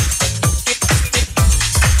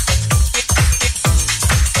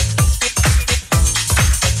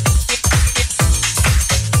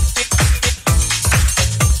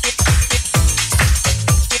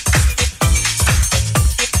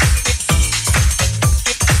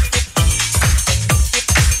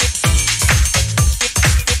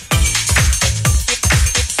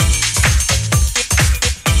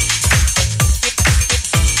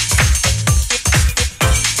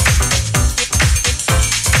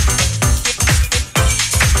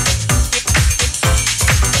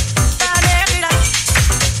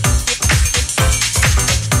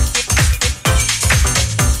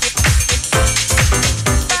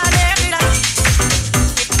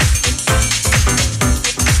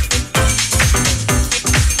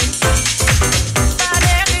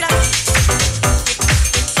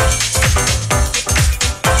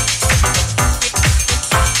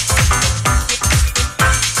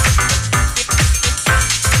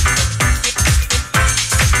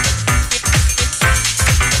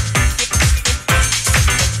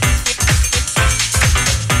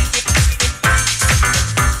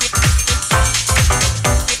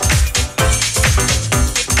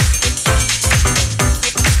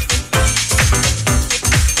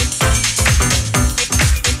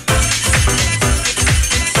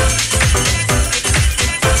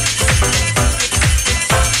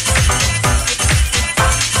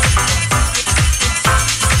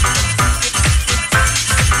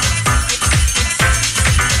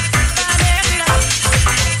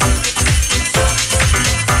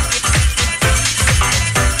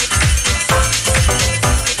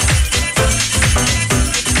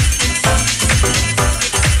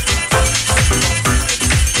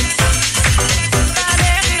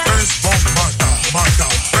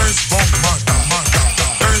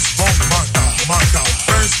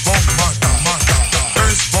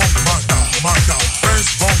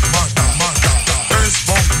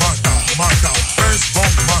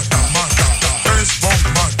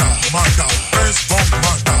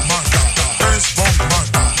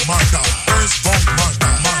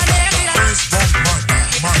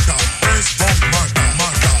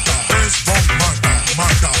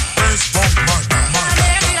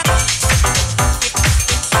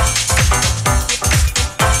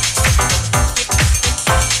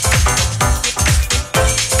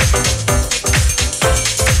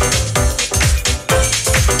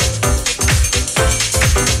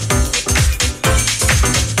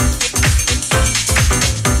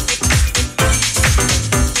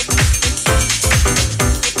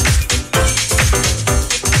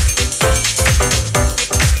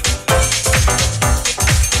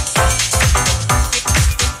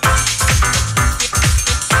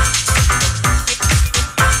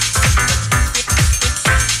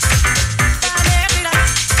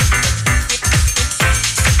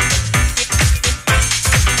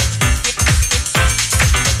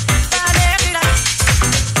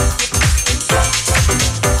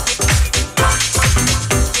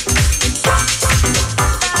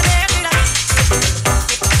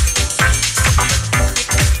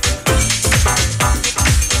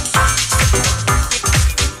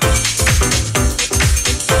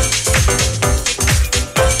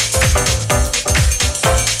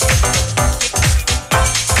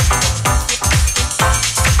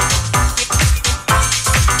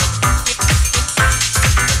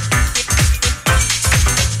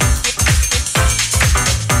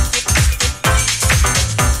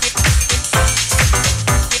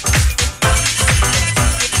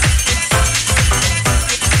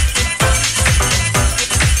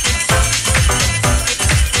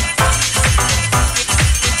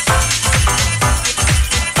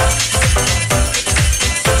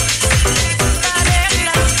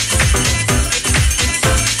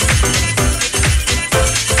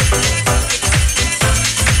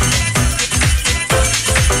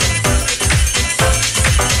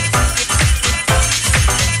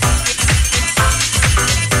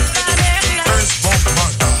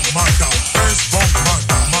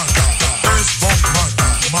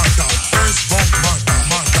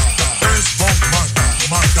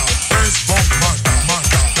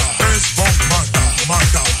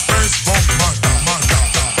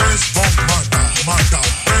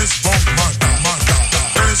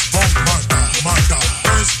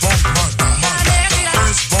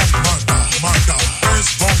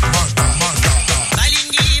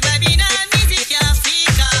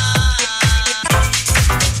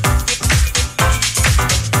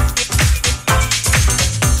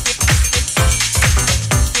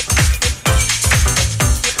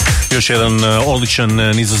 Još jedan odličan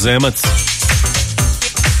Nizozemac,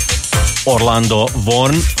 Orlando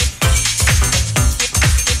Worn.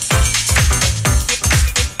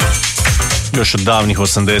 Još od davnih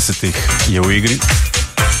 80-ih je u igri.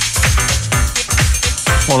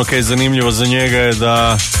 Ono kaj je zanimljivo za njega je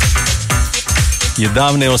da je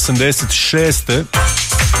davne 86.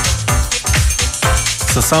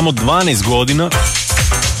 sa samo 12 godina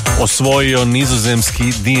osvojio nizozemski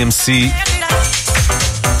DMC,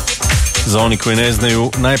 za oni koji ne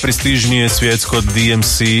znaju, najprestižnije svjetsko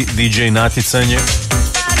DMC DJ natjecanje.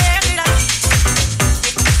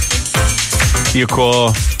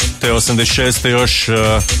 Iako te 86. još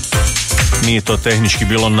nije to tehnički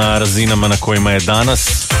bilo na razinama na kojima je danas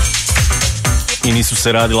i nisu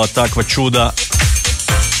se radila takva čuda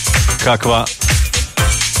kakva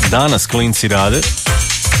danas klinci rade,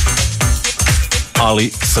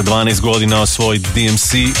 ali sa 12 godina osvojiti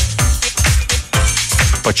DMC,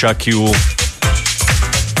 pa čak i u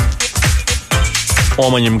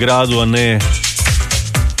omanjem gradu, a ne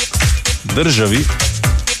državi,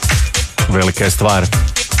 velika je stvar.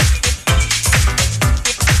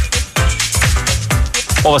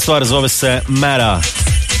 Ova stvar zove se Mera.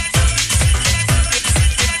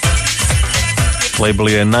 Label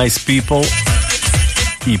je Nice People,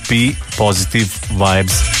 EP Positive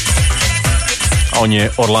Vibes. A on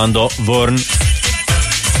je Orlando Worn.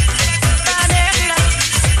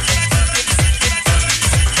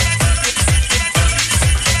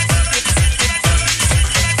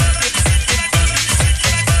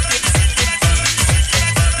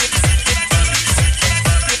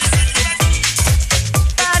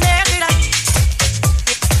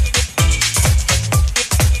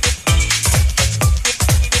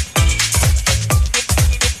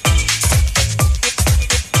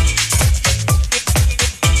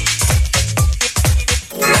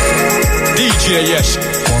 Yesh.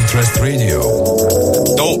 Contrast Radio.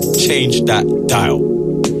 Don't change that dial.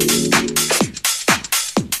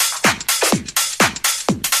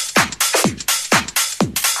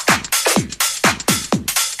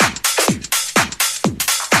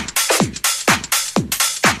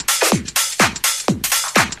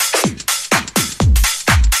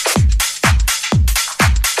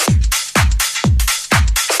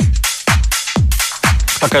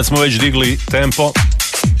 A kad smo već digli tempo,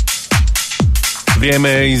 vrijeme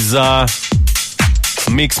je i za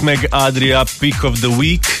Mixmag Adria Pick of the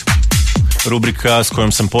Week, rubrika s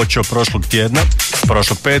kojom sam počeo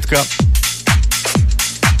prošlog petka.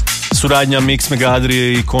 Suradnja Mixmag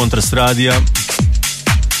Adrije i Kontrast Radija,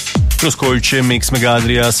 kroz koju će Mixmag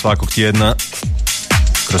Adria svakog tjedna,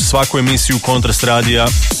 kroz svaku emisiju Kontrast Radija,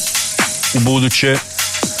 u buduće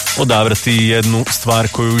odabrati jednu stvar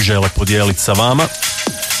koju žele podijeliti sa vama.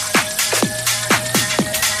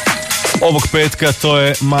 Ovog petka to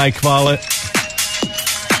je Mike Vale,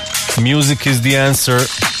 Music is the Answer.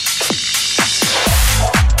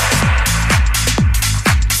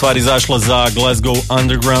 Stvar izašla za Glasgow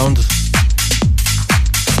Underground.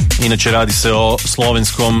 Inače radi se o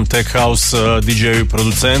slovenskom tech house DJ-u i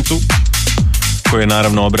producentu koji je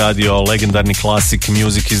naravno obradio legendarni klasik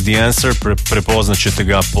Music is the Answer. Prepoznat ćete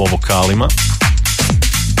ga po vokalima.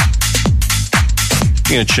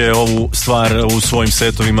 Inače, ovu stvar u svojim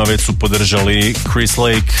setovima već su podržali Chris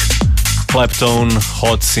Lake, Clapton,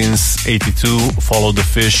 Hot Since 82, Follow the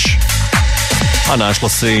Fish, a našla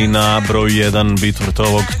se i na broju 1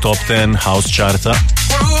 Beatportovog Top 10 House Charta.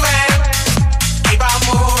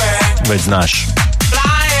 Već znaš.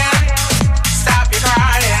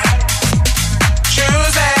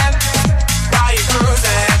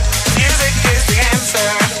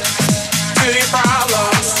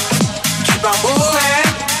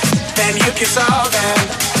 You solve them.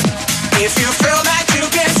 If you feel that you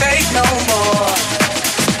can take no more,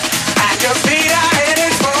 and your feet are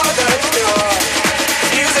headed for the door,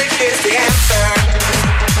 music is the answer.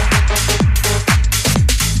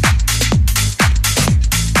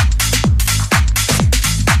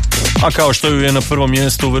 A kao što ju je na prvo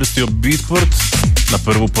mjesto uvrstio Beatport, na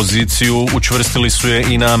prvu poziciju učvrstili su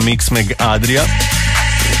je i na Mixmag Adria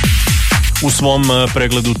u svom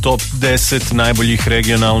pregledu top 10 najboljih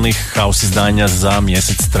regionalnih house izdanja za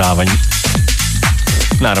mjesec travanj.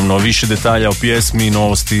 Naravno, više detalja o pjesmi,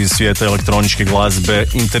 novosti iz svijeta elektroničke glazbe,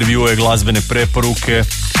 intervjue, glazbene preporuke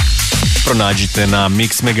pronađite na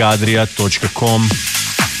mixmegadria.com.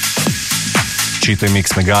 Čitaj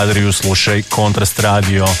Mixmegadriju, slušaj Kontrast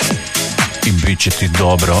Radio i bit će ti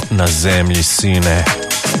dobro na zemlji, sine.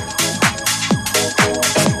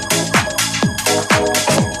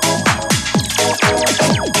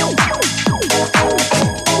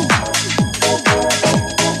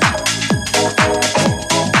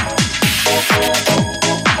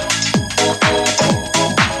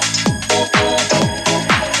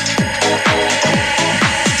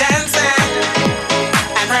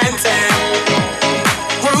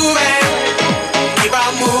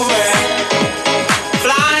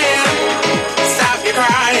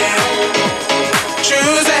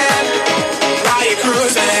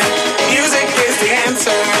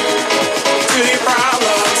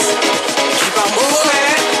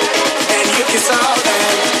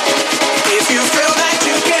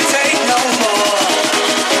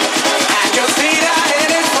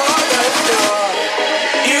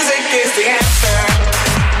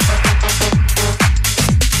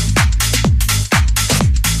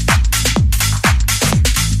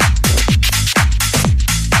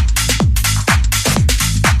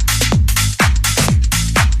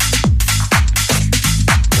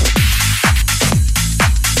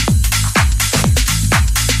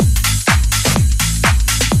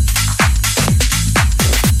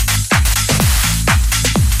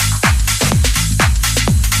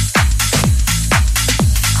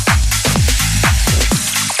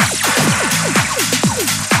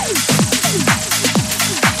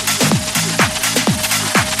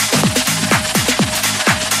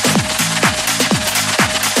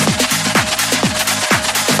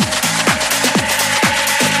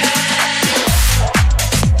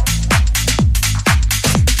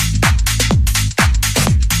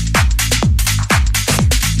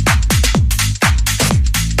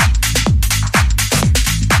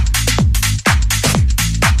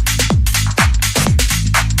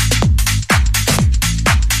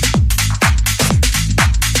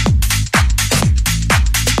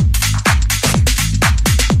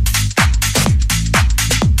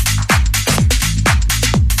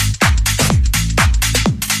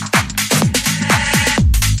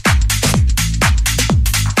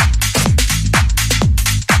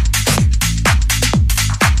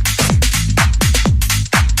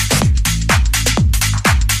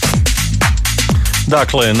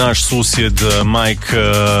 Dakle, naš susjed Mike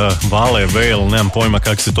Vale, nemam pojma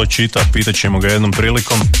kako se to čita, pitat ćemo ga jednom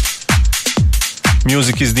prilikom.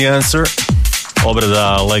 Music is the answer,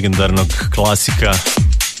 obrada legendarnog klasika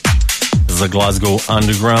za Glasgow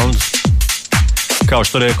Underground. Kao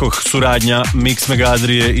što rekoh, suradnja Mix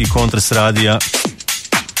Megadrije i Kontras Radija.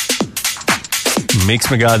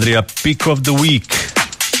 Mix Megadrija Pick of the Week.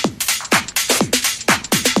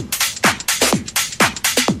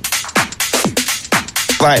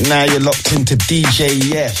 Right now you're locked into DJ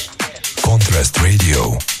Yesh. Contrast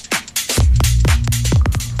Radio.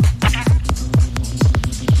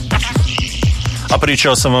 A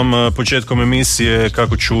pričao sam vam početkom emisije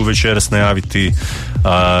kako ću večeras najaviti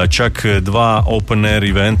čak 2 open air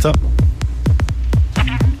eventa.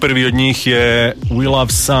 Prvi od njih je We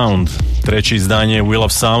Love Sound, treće izdanje We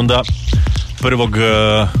Love Sounda.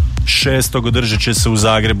 1.6. održat će se u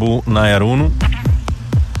Zagrebu na Jarunu.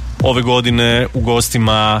 Ove godine u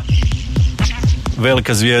gostima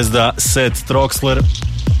velika zvijezda Seth Troxler,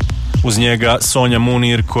 uz njega Sonja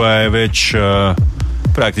Munir koja je već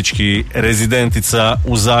praktički rezidentica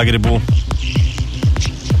u Zagrebu.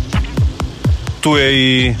 Tu je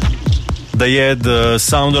i Dajed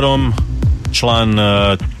Sounderom, član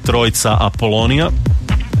trojca Apolonija.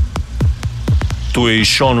 Tu je i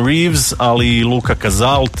Sean Reeves, ali i Luka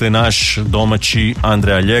Kazal, te naš domaći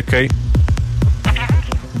Andreja Ljekaj.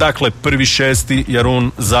 Dakle, 1.6.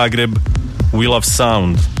 Jarun, Zagreb, We Love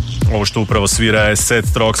Sound. Ovo što upravo svira je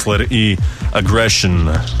Seth Troxler i Aggression.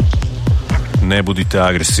 Ne budite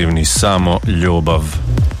agresivni, samo ljubav.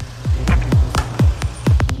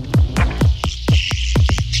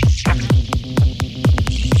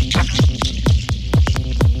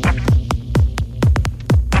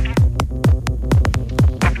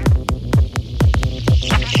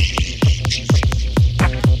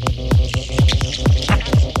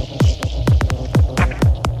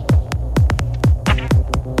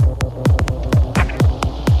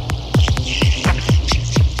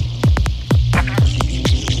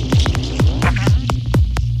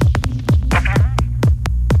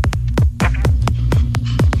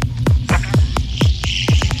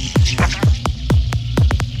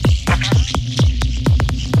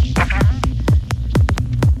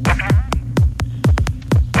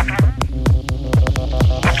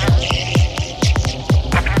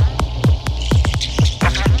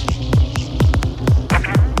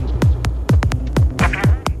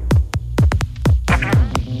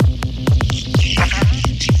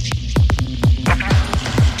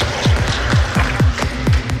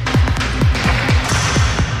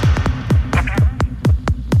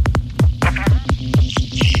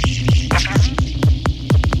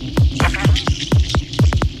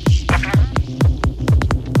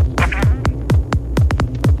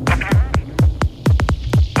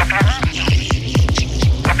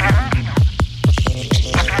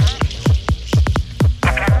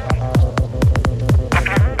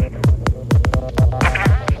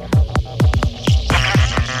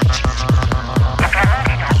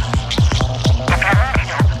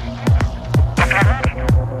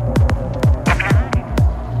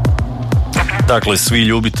 Dakle, svi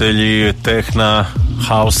ljubitelji tehna,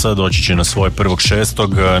 hausa doći će na svoj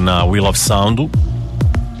 1.6. na We Love Soundu.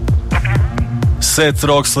 Seth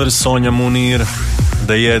Troxler, Sonja Munir,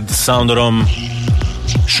 Dajed Sounderom,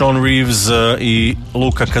 Sean Reeves i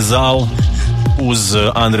Luka Kazal uz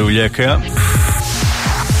Andreju Ljekaja.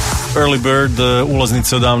 Early Bird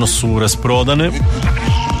ulaznice odavno su rasprodane,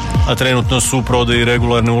 a trenutno su u prodaji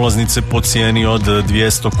regularne ulaznice po cijeni od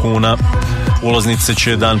 200 kuna. Ulaznice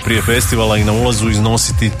će dan prije festivala i na ulazu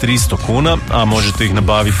iznositi 300 kuna, a možete ih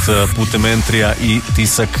nabaviti putem Entrija i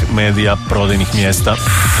Tisak Medija prodajnih mjesta.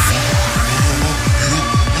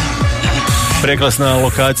 Prekrasna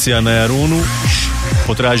lokacija na Jarunu.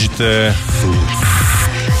 Potražite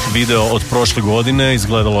video od prošle godine,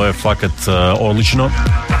 izgledalo je fakat odlično.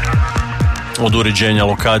 Od uređenja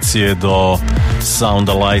lokacije do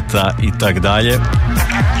sounda, lighta i tak dalje.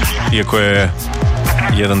 Iako je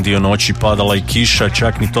jedan dio noći padala i kiša,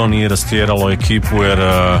 čak ni to nije rastjeralo ekipu jer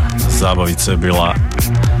zabavica je bila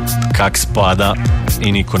kak spada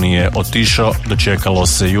i niko nije otišao. Dočekalo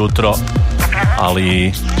se jutro,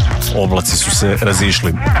 ali oblaci su se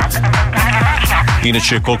razišli.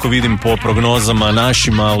 Inače, koliko vidim po prognozama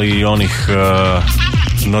našim, ali i onih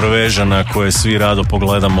Norvežana koje svi rado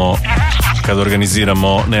pogledamo kad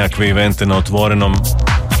organiziramo nekakve evente na otvorenom,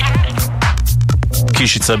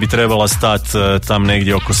 kišica bi trebala stati tam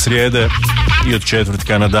negdje oko srijede i od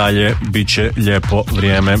četvrtka nadalje bit će lijepo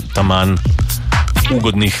vrijeme, taman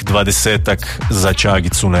ugodnih 20-ak za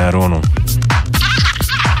čagicu na Jarunu.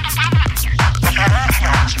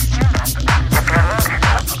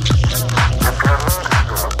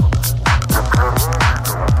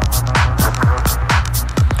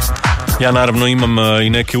 Ja naravno imam i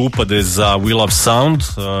neke upade za We Love Sound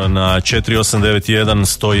na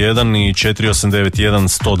 4891-101 i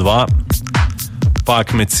 4891-102. Pa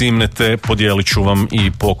ak me cimnete, podijelit ću vam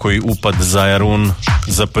i pokoji upad za Jarun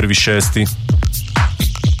za 1.6.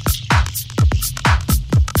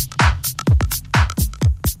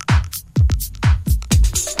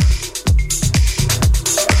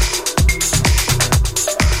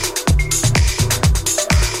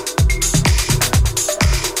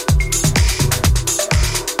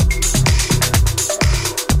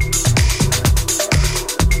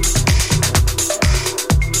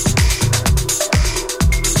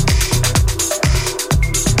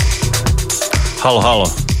 Halo,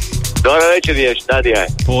 halo. Dobro večer, Ješ, Tadija je.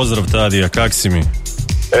 Pozdrav, Tadija, kak si mi?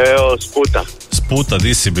 Evo, s puta. S puta,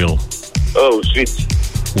 di si bil? U Švici.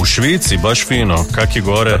 U Švici, baš fino. Kak je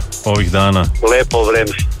gore ovih dana? Lepo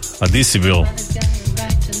vreme. A di si bil?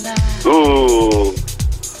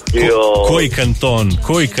 Koji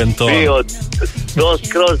kanton? Bio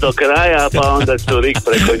skroz do kraja, pa onda Curik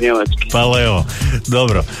preko Njemačke. Pa leo,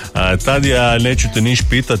 dobro. Tadija, neću te niš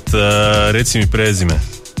pitat, reci mi prezime.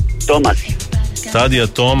 Tomas. Tadija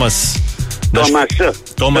Tomas.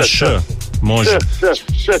 Tomas Š. Može.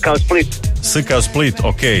 S kao Split. S kao Split,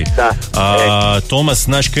 okej. Da. Tomas,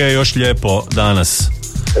 znaš kaj je još lijepo danas?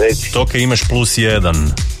 Reci. To kaj imaš +1.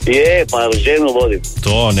 Je, pa ženu vodim.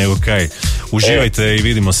 To, nego kaj. Uživajte i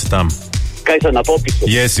vidimo se tam. Kaj sam na popisu?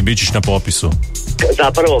 Jesi, bit ćeš na popisu.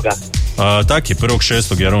 Za prvoga? Tak je,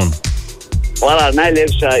 1.6. Jarun. Hvala,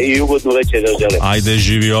 najljepša i ugodnu večer da želim. Ajde,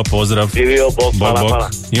 živio, pozdrav. Živio, bok, hvala.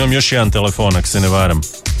 Imam još jedan telefon, ak se ne varam.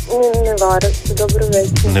 Ne varam se, dobro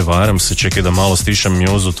večer. Ne varam se, čekaj da malo stišam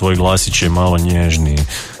mjuzu, tvoj glasić je malo nježniji.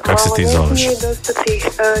 Kak se ti zoveš? Nije dosta tih,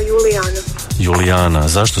 Julijana. Julijana,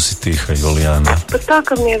 zašto si tiha, Julijana? Pa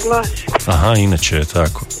takav mi je glas. Aha, inače je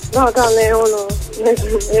tako. Da, ne znam,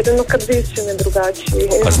 jedino kad vičem je drugačiji.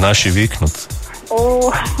 A znaš i viknut?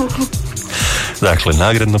 Dakle,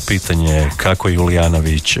 nagradno pitanje je kako Julijana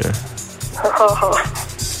viče.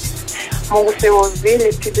 Mogu se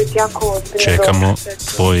uozbiljiti, biti jako ozbiljno. Čekamo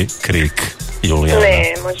tvoj krik, Julijana.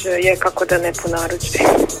 Ne, može, je kako da ne ponarudži.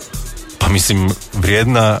 Pa mislim,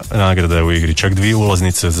 vrijedna nagrada je u igri, čak 2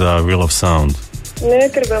 ulaznice za We Love Sound. Ne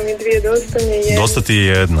treba mi 2, dosta mi je jedna. Dosta ti je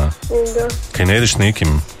jedna? Da. Kaj ne ideš s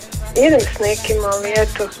nekim? Idem s nekim, ali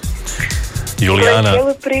eto. Julijana...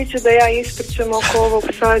 Cijelu priču da ja ispričam oko ovog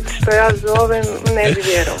sad što ja zovem, ne bi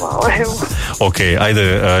vjerovala, evo. Ok,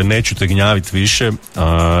 ajde, neću te gnjavit više,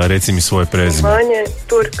 reci mi svoje prezime. Manje,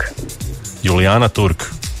 Turk. Julijana Turk.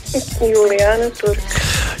 Julijana Turk.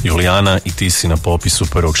 Julijana, i ti si na popisu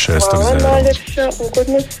 1.6. Hvala najljepša,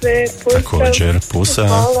 ugodno sve, pusa. Također, pusa,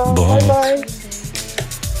 hvala, bok. bye.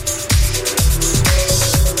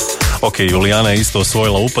 Ok, Julijana je isto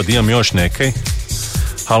osvojila upad, imam još nekaj.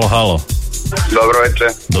 Halo, halo. Dobro večer.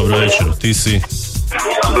 Dobro večer, ti si?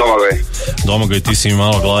 Domagoj, ti si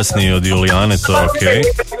malo glasniji od Julijane, to je okej.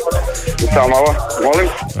 Samo malo, molim?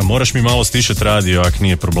 Moraš mi malo stišat radio, ak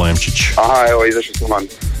nije problemčić. Aha, evo, izašao sam van.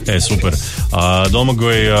 Super.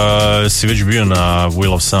 Domagoj, si već bio na We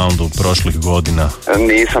Love Soundu prošlih godina?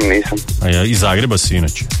 Nisam. Iz Zagreba si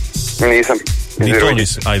inače? Nisam. Ni to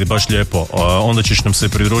nisi, ajde, baš lijepo. Onda ćeš nam se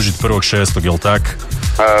pridružiti 1.6. jel tak?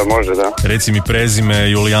 Može, da. Reci mi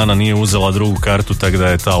prezime, Julijana nije uzela drugu kartu, tako da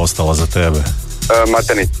je ta ostala za tebe.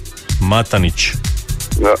 Matanić.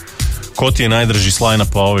 Da. Ko ti je najdraži s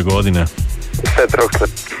line-upa ove godine? Set Rockset.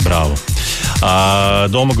 Bravo.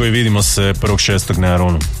 Domagoj, vidimo se 1.6. na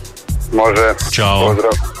Jarunu. Može. Ćao.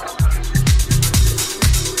 Pozdrav.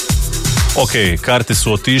 Ok, karte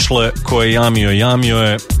su otišle, ko je jamio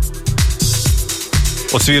je.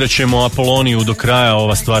 Odsvirat ćemo Apoloniju do kraja,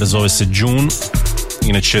 ova stvar zove se June.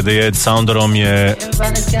 Inače, The Ed Sounderom je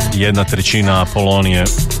 1/3 Apolonije.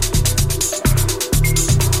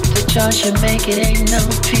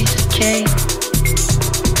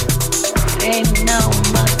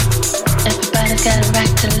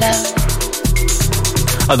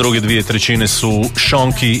 A druge 2/3 su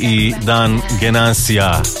Shonky i Dan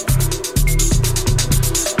Genansija.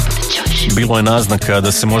 Bilo je naznaka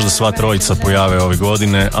da se možda sva trojica pojave ove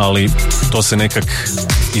godine, ali to se nekak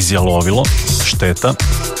izjalovilo, šteta.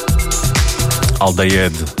 Al da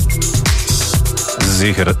Jed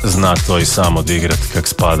Ziher zna to i sam odigrat kak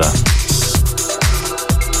spada.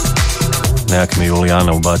 Nekak mi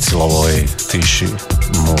Julijana ubacila u ovaj tiši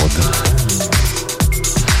mod.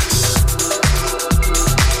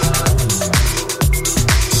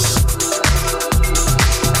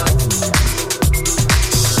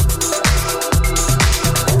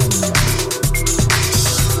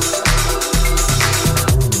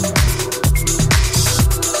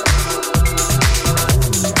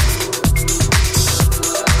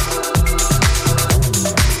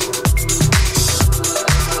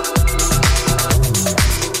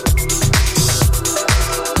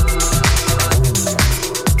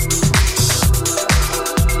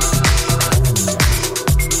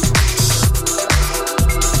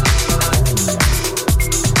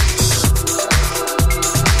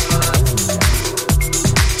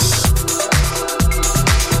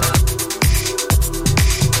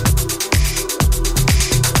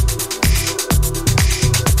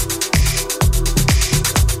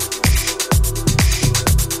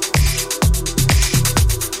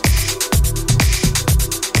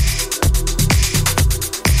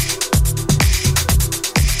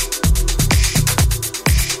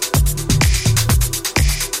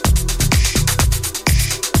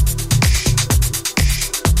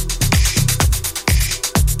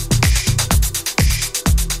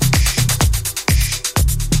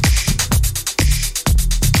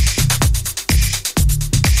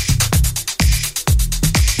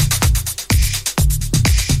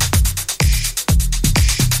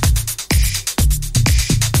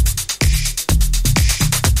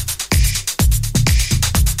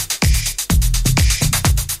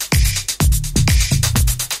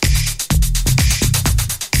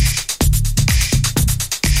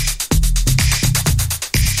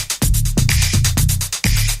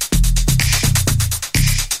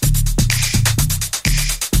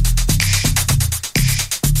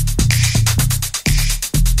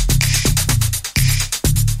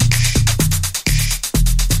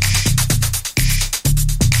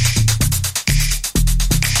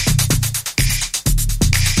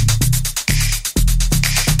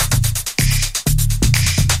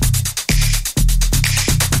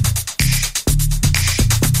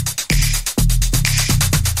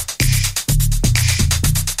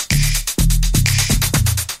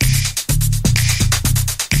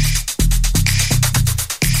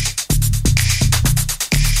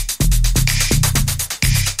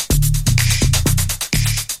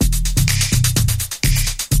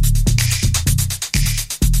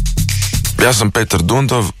 Ja sam Petar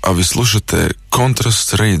Dundov, a vi slušate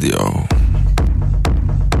Kontrast Radio.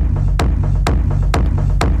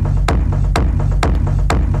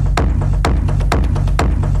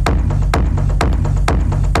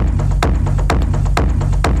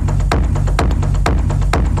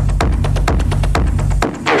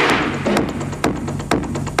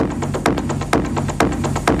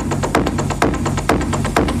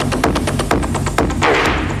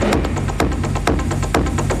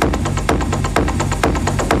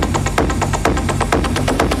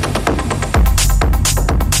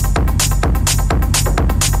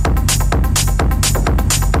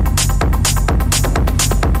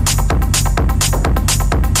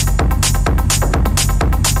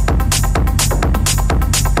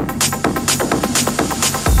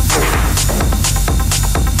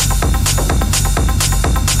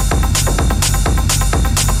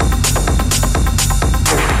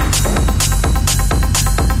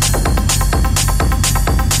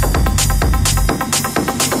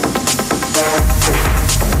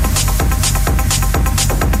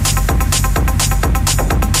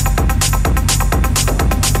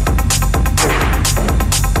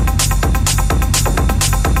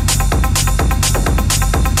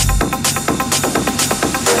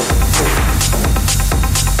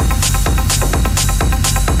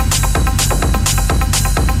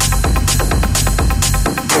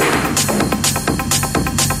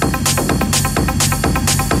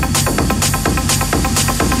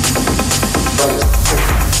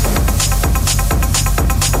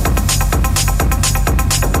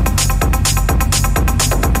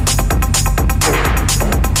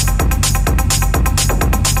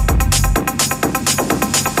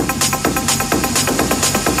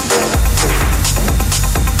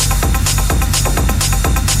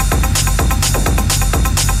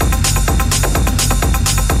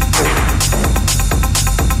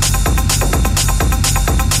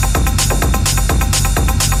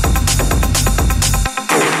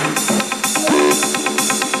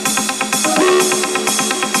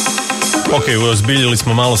 Ok, ozbiljili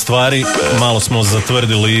smo malo stvari, malo smo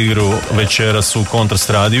zatvrdili igru večeras u Kontrast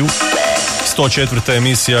radiju. 104.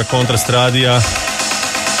 emisija Kontrast radija.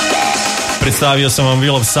 Predstavio sam vam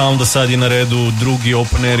Wheel of Sound, a sad je na redu drugi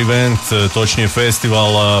open air event, točnije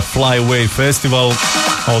festival Flyaway Festival.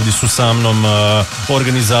 Ovdje su sa mnom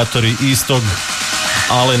organizatori istog,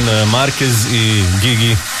 Alen Marquez i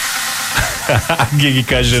Gigi. Gigi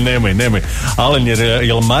kaže nemoj. Alen, je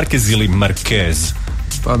li Marquez ili Marquez?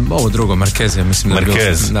 Pa ovo drugo, Marquez, ja mislim da je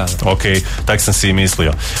Marquez, bilo... Da. Ok, tak sam si i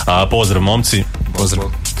mislio. Pozdrav momci.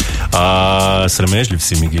 Pozdrav. Sramežljiv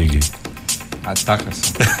si mi, Gigi. A takav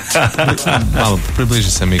sam. Malo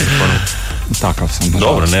približi se mikrofonu. Takav sam.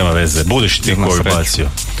 Dobro, nema veze. Budeš ti koju bacio.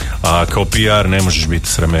 Kao PR ne možeš biti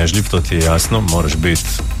sramežljiv, to ti je jasno. Moraš biti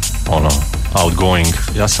outgoing.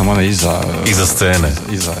 Ja sam iza scene.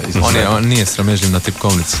 On nije sramežljiv na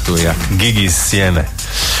tipkovnici, tu ja. Gigi iz sjene.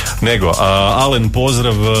 Nego, Alen,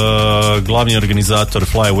 pozdrav, glavni organizator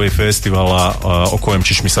Flyaway Festivala, o kojem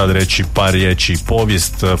ćeš mi sad reći par riječi.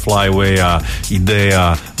 Povijest Flywaya,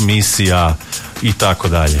 ideja, misija i tako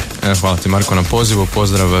dalje. Hvala ti, Marko, na pozivu.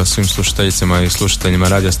 Pozdrav svim slušateljicama i slušateljima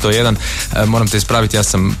Radija 101. Moram te ispraviti, ja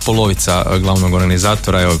sam polovica glavnog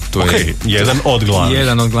organizatora. Evo, tu je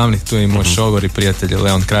jedan od glavnih. Tu je i moj šogor i prijatelj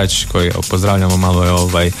Leon Krajić, koji pozdravljamo malo.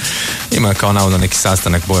 Ima kao navodno neki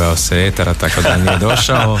sastanak, bojao se etera, tako da nije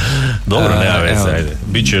došao. Dobro, nema veze, ajde.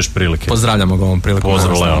 Biće još prilike. Pozdravljamo ga ovom prilikom.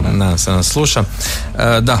 Pozdrav, Leon. Nadam se nas sluša.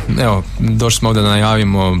 Da, evo, došli smo ovdje da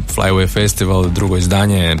najavimo Flyaway Festival, drugo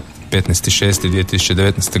izdanje,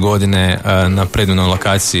 15.6.2019. godine na predivnoj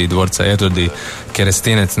lokaciji dvorca Erdodi,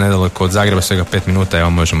 Kerestinec, nedaleko od Zagreba, svega 5 minuta, evo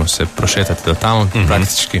možemo se prošetati do tamo,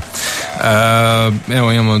 praktički.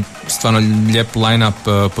 Evo imamo stvarno lijep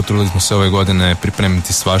line-up, potrudili smo se ove godine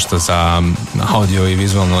pripremiti svašta za audio i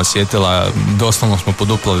vizualno osjetila, doslovno smo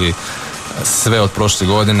poduplali sve od prošle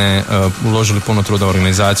godine, uložili puno truda u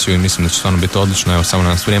organizaciju i mislim da će stvarno biti odlično, evo samo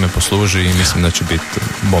nas vrijeme posluži i mislim da će biti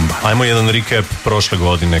bomba. Ajmo jedan recap prošle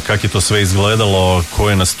godine, kako je to sve izgledalo, ko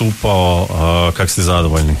je nastupao, kako ste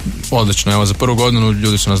zadovoljni? Odlično, evo za prvu godinu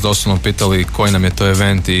ljudi su nas doslovno pitali koji nam je to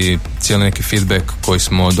event i cijeli neki feedback koji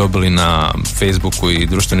smo dobili na Facebooku i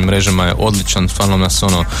društvenim mrežama je odličan, stvarno nas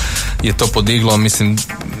je to podiglo, mislim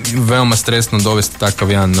veoma stresno dovesti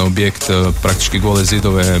takav jedan objekt, praktički gole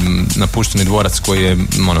zidove, napušteni dvorac koji je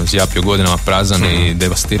zjapio godinama prazan i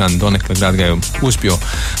devastiran, donekle grad ga je uspio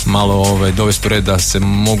malo dovesti u red da se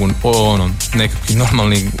mogu nekakvi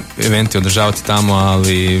normalni eventi održavati tamo,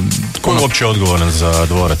 ali... Ko je uopće odgovoran za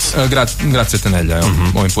dvorac? Grad Svete Nedjelje.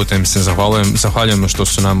 Ovim putem se zahvaljujemo što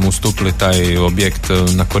su nam ustupili taj objekt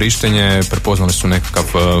na korištenje, prepoznali su nekakav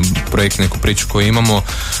projekt, neku priču koju imamo.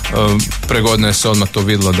 Pre godine se odmah to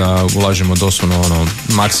vidjelo da ulažemo doslovno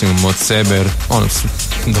maksimum od sebe, jer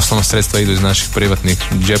doslovno sredstva idu iz naših privatnih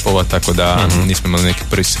džepova, tako da nismo imali neki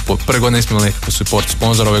prve godine nismo imali nekakav support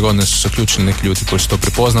sponzora, ove godine su se uključili neki ljudi koji su to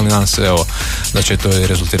prepoznali, nadam se da će to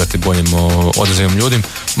rezultirati boljim odazivom ljudi.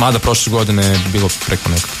 Mada prošle godine je bilo preko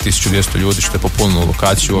nekako 1200 ljudi, što je popunilo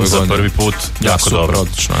lokaciju ove godine. Za prvi put, jako super, dobro.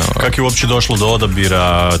 Odlično. Kako je uopće došlo do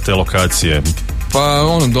odabira te lokacije? Pa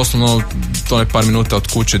doslovno to je par minuta od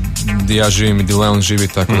kuće gdje ja živim i gdje Leon živi,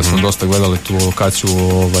 tako da smo dosta gledali tu lokaciju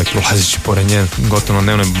prolazići pored nje gotovo na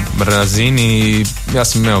dnevnoj razini i ja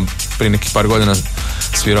sam prije nekih par godina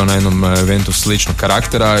svirao na jednom eventu sličnog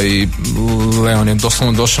karaktera i Leon je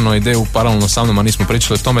doslovno došao na ideju paralelno sa mnom, a nismo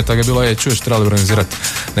pričali o tome, tako je bilo, čuješ, trebali organizirati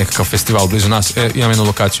nekakav festival blizu nas, imam jednu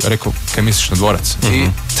lokaciju, rekao, kaj misliš na dvorac? I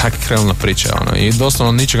tako je krenula priča, i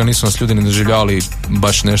doslovno ničega nisu nas ljudi ne doživljavali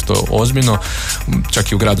baš nešto ozbiljno,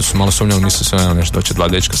 čak i u gradu su malo sumnjali, mislili su nešto doće 2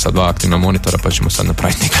 dečka sa 2 aktivna monitora, pa ćemo sad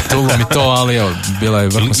napraviti nekakav tulum i to, ali bila je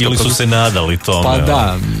vrhunska ili su se nadali tome. Pa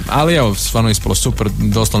da, ali stvarno ispalo super,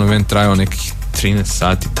 doslovno event trajao nekih 13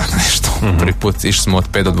 sati, tako nešto. Prvi put išli smo od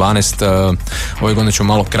 5 do 12, ove godine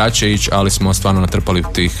ćemo malo kraće ići, ali smo stvarno natrpali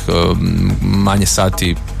tih manje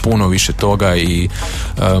sati, puno više toga i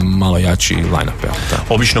malo jači line-up.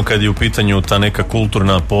 Obično kad je u pitanju ta neka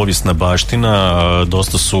kulturna povijesna baština,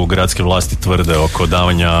 dosta su gradske vlasti tvrde oko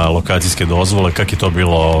davanja lokacijske dozvole. Kako je to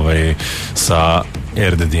bilo sa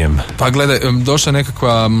RDDM? Pa gledaj, došla je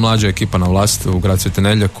nekakva mlađa ekipa na vlast u grad Svete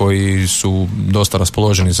Nedjelje koji su dosta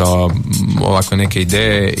raspoloženi za ovakve neke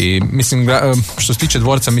ideje i mislim, što se tiče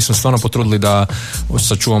dvorca, mi smo stvarno potrudili da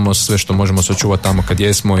sačuvamo sve što možemo sačuvati tamo kad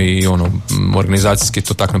jesmo i organizacijski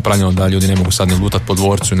to tako napravljeno da ljudi ne mogu sad ni lutati po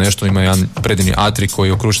dvorcu i nešto. Ima jedan predivni atrij koji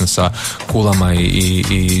je okružen sa kulama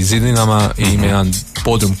i zidinama i ima jedan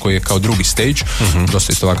podrum koji je kao drugi stage,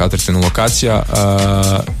 dosta isto ovakva atraktivna lokacija.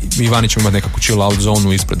 I vani ćemo imati nekakvu chill out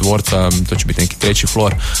zonu ispred dvorca, to će biti neki 3.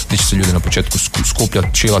 floor gdje će se ljudi na početku skupljati,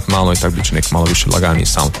 chillat malo i tako bit će neki malo više laganiji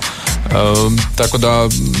sound. Tako da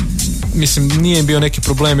mislim nije bio neki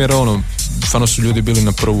problem jer stvarno su ljudi bili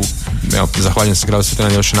na prvu, zahvaljujem se gradu Svete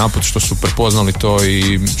Nedjelje još naput što su prepoznali to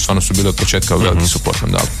i stvarno su bili od početka veliki support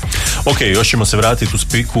nam dali. Ok, još ćemo se vratiti u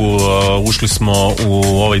spiku. Ušli smo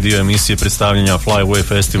u ovaj dio emisije predstavljanja Flyaway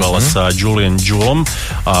Festivala sa Julian Julom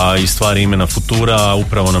i stvari imena Futura.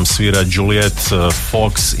 Upravo nam svira Juliet,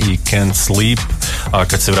 Fox i Can't Sleep. A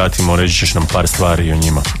kad se vratimo reći ćeš nam par stvari o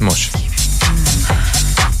njima. Može.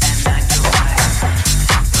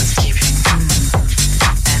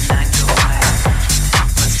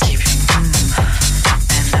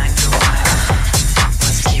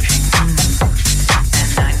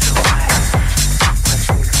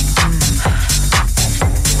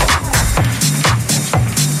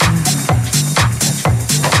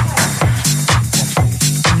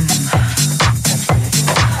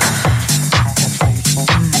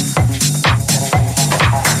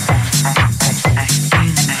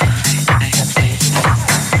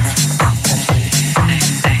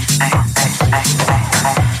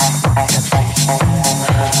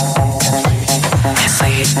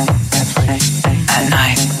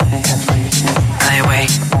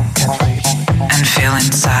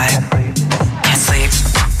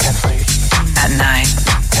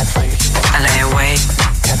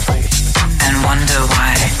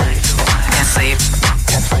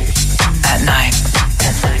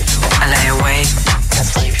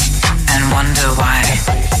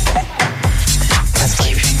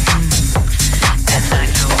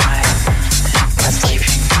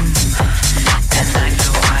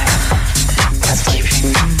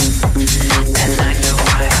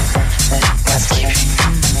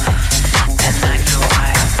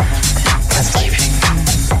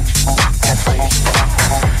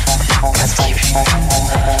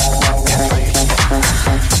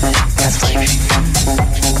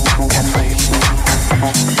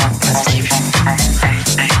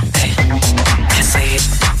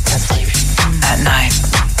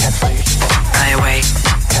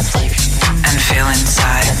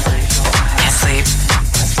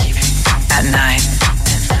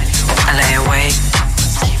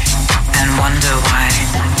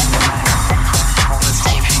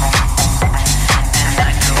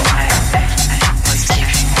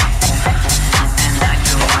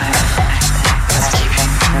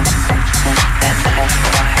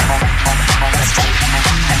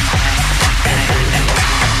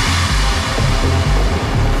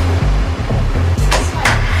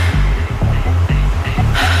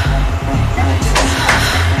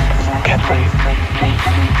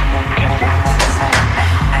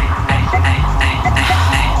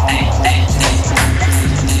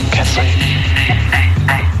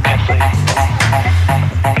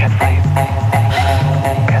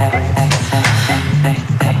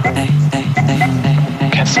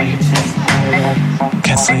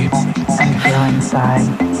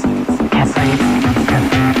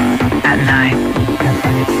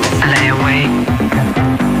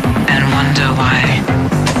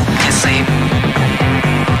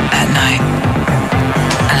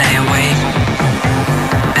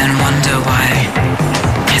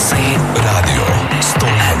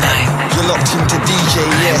 locked into DJ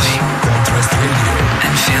Yesh. Contrast Radio.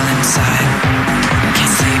 And feel inside.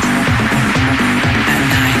 Can't sleep at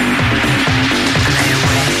night. Lay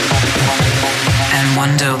awake and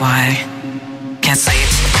wonder why. Can't sleep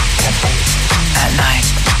at night.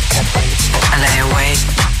 I lay awake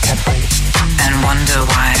and wonder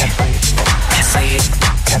why. Can't sleep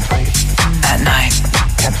at night.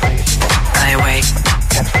 I lay awake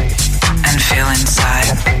and feel inside.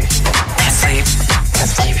 Can't sleep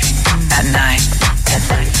at night.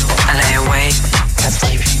 I lay awake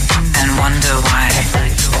and wonder why.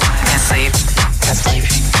 Can't sleep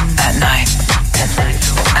at night.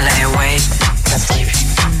 I lay awake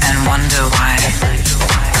and wonder why.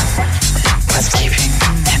 What's keeping?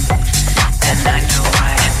 And I know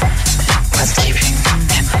why. What's keeping?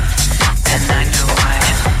 And I know why.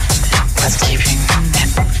 What's keeping?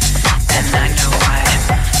 And I know why.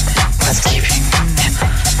 What's keeping?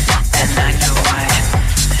 And I know why.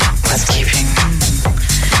 What's keeping?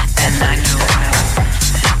 And I know why.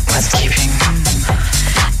 What's keeping?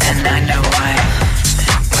 And I know why.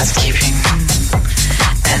 What's keeping?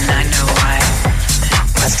 And I know why.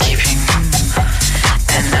 What's keeping?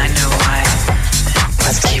 And I know why.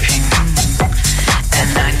 What's keeping?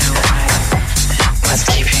 And I know why. What's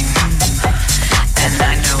keeping? And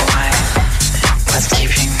I know why. What's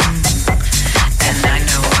keeping? And I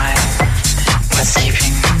know why. What's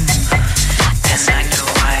keeping? And I know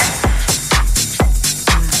why.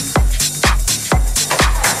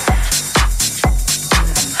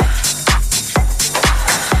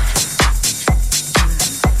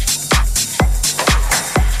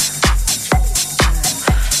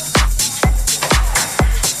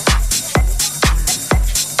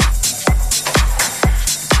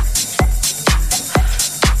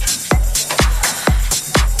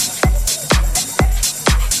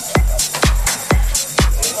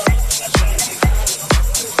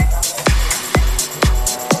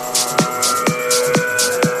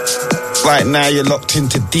 Right now you're locked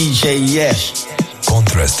into DJ Yesh.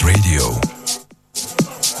 Contrast Radio.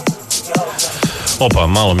 Opa,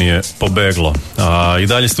 malo mi je pobeglo. I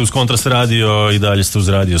dalje ste uz Kontrast Radio, i dalje ste uz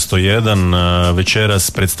Radio 101.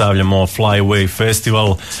 Večeras predstavljamo Flyaway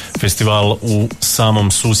Festival. Festival u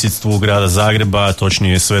samom susjedstvu grada Zagreba,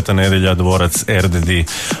 točnije Sveta Nedelja, dvorac RDD.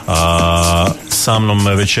 Sa mnom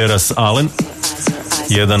večeras Alen,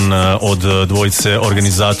 jedan od dvojice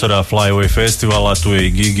organizatora Flyaway Festivala, tu je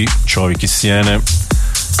i Gigi, čovjek iz Sjene.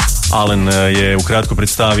 Alen je ukratko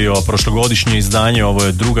predstavio prošlogodišnje izdanje, ovo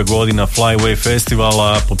je druga godina Flyaway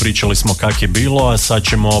Festivala, popričali smo kak je bilo, a sad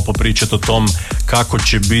ćemo popričati o tom kako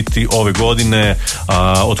će biti ove godine,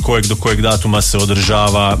 od kojeg do kojeg datuma se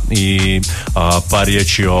održava i par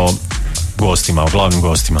riječi o gostima, o glavnim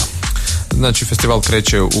gostima. Znači, festival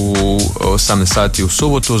kreće u 18 sati u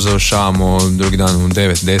subotu, završavamo drugi dan u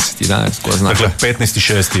 9, 10, 11, ko zna. Dakle,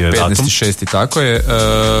 15.6. je datum. 15.6. tako je.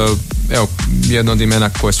 Evo, jedno od imena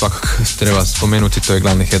koje svakako treba spomenuti, to je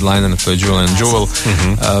glavni headliner, to je Julian Jewel,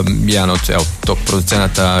 jedan od top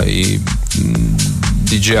producenata i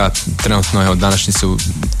DJ-a trenutno je današnjice u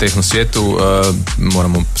tehno svijetu.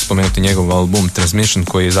 Moramo spomenuti njegov album Transmission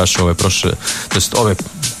koji je izašao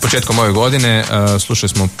početkom ove godine. Slušali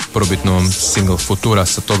smo probitno single Futura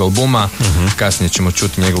sa tog albuma, kasnije ćemo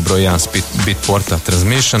čuti njegov broj 1 Beatporta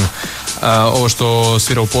Transmission. Ovo što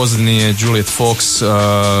svira u pozadini je Juliet Fox,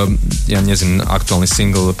 jedan njezin aktualni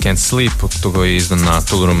single Can't Sleep, toga je izdan na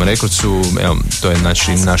Tulurum Recordsu. To je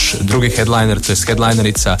znači naš drugi headliner, to je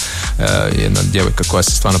headlinerica, jedna djevojka koja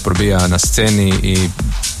se stvarno probija na sceni i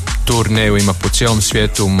turneju ima po cijelom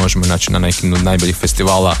svijetu, možemo naći na nekim od najboljih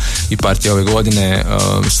festivala i partija ove godine.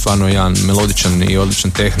 Stvarno jedan melodičan i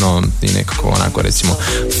odličan tehno i nekako onako recimo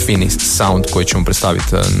fini sound koji ćemo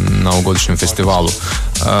predstaviti na ovogodišnjem festivalu.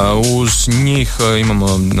 Uz njih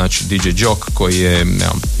imamo znači DJ Jock koji je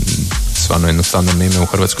stvarno jednostavno ime u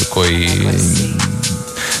Hrvatskoj koji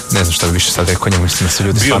ne znam šta bi više sad rekao njemu, mislim da se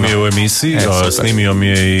ljudi bio mi je u emisiji, snimio mi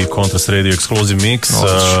je i Contrast Radio Exclusive Mix.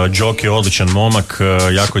 Jock je odličan momak,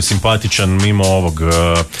 jako je simpatičan mimo ovog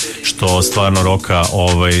što stvarno roka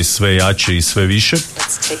sve jače i sve više.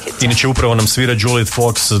 Inače upravo nam svira Juliet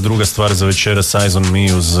Fox, druga stvar za večeras Eyes on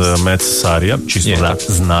Me uz Matt Sarija, čisto da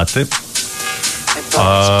znate.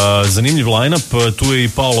 Zanimljiv line-up, tu je i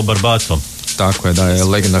Paolo Barbato. Tako je, da je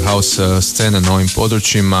Legendar House scene na ovim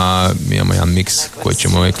područjima. Imamo jedan miks koji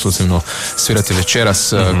ćemo ekskluzivno svirati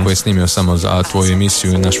večeras, koji je snimio samo za tvoju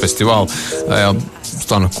emisiju i naš festival.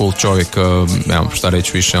 stvarno cool čovjek, evo šta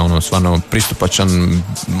reći više, ono stvarno pristupačan.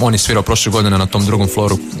 On je svirao prošle godine na tom drugom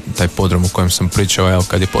floru, taj podrum u kojem sam pričao, evo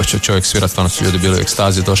kad je počeo čovjek svirati, stvarno su ljudi bili u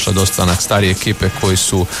ekstazi, došla dosta onak starije ekipe koji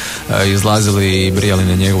su izlazili i brijali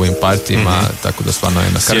na njegovim partijima, tako da stvarno je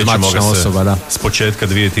jedna karizmatična osoba, da. S početka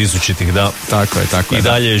 2000-ih, da. Tako je. I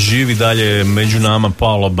dalje živi, dalje među nama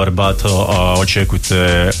Paolo Barbato,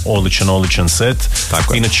 očekujte odličan set.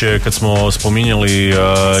 Tako je. Inače, kad smo spominjali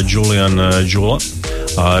Julian Jula,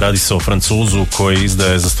 radi se o Francuzu koji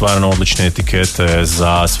izdaje za stvarno odlične etikete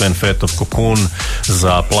za Sven Fetov Cocoon,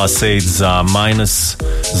 za Plus 8, za Minus,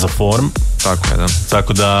 za Form. Tako je, da.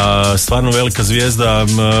 Tako da, stvarno velika zvijezda,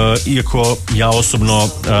 iako ja osobno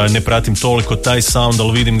ne pratim toliko taj sound,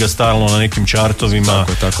 ali vidim ga stalno na nekim chartovima,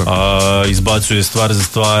 tako. Izbacuje stvar za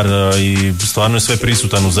stvar i stvarno je sve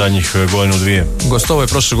prisutan u zadnjih godinu, dvije. Gostovao je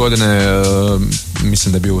prošle godine,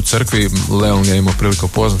 mislim da je bio u crkvi, Leon ga je imao priliku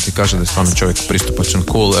upoznati, kaže da je stvarno čovjek pristupačan,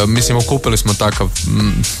 cool. Mislim, okupili smo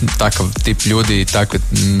takav tip ljudi i takve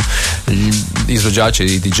izvođače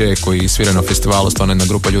i DJ-e koji sviraju na festivalu, stvarno jedna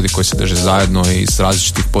grupa ljudi koji se drže zajedno iz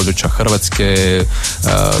različitih područja Hrvatske,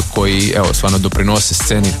 koji evo stvarno doprinose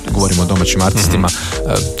sceni, govorimo o domaćim artistima.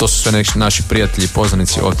 To su sve naši prijatelji,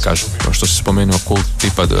 poznanici od, kažem, kao što se spomenuo, kult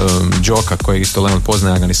tipa Joka, kojeg isto Leon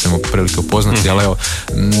poznaje, ja ga nisam imao prilike upoznati, ali evo,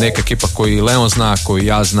 neka ekipa koji Leon zna, koju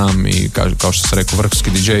ja znam i kao što sam rekao, vrhunski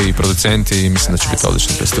DJ i producenti, i mislim da će biti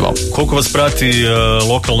odličan festival. Koliko vas prati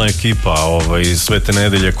lokalna ekipa sve te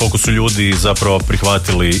nedelje, koliko su ljudi zapravo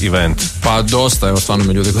prihvatili event? Pa dosta, evo stvarno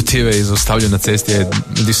me ljudi gotive i zaustavljaju na cesti,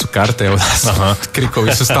 di su karte, evo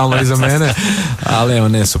krikovi su stalno iza mene, ali evo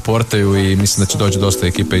ne, suportaju i mislim da će doći dosta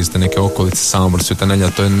ekipe iz te neke okolice, Samobor, Sveta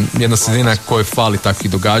Nedjelja, to je jedna sredina kojoj fali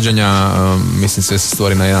takvih događanja, mislim sve se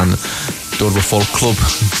stvori na jedan Turbo Folk klub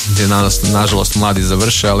gdje nažalost mladi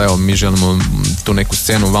završe, ali evo mi želimo tu neku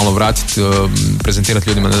scenu malo vratiti, prezentirati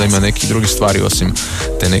ljudima da ima nekih drugih stvari osim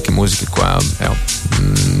te neke muzike koja evo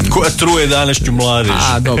koja truje današnju mladež.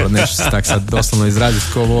 Dobro, neću se tak sad doslovno izraziti,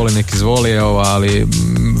 ko voli nek izvoli, evo, ali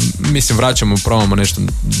mislim vraćamo, probamo nešto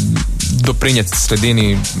doprinijeti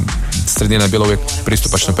sredini. Sredina je bila uvijek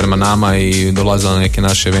pristupačna prema nama i dolazila na neke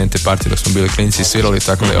naše evente, partije dok smo bili klinici i svirali,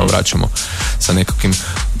 tako da evo vraćamo sa nekakvim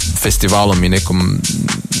festivalom i nekom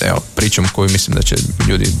pričom koju mislim da će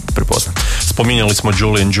ljudi prepoznati. Spominjali smo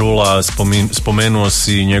Julian Jula, spomenuo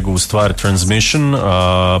si njegovu stvar Transmission,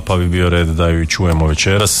 pa bi bio red da ju čujemo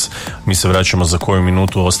večeras. Mi se vraćamo za koju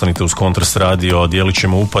minutu, ostanite uz Kontrast Radio, dijelit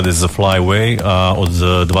ćemo upade za Flyaway, a od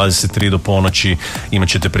 23 do ponoći imat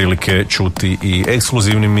ćete prilike čuti i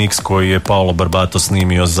ekskluzivni miks koji je Paolo Barbato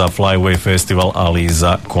snimio za Flyaway Festival, ali i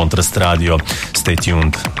za Kontrast Radio. Stay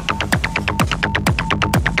tuned.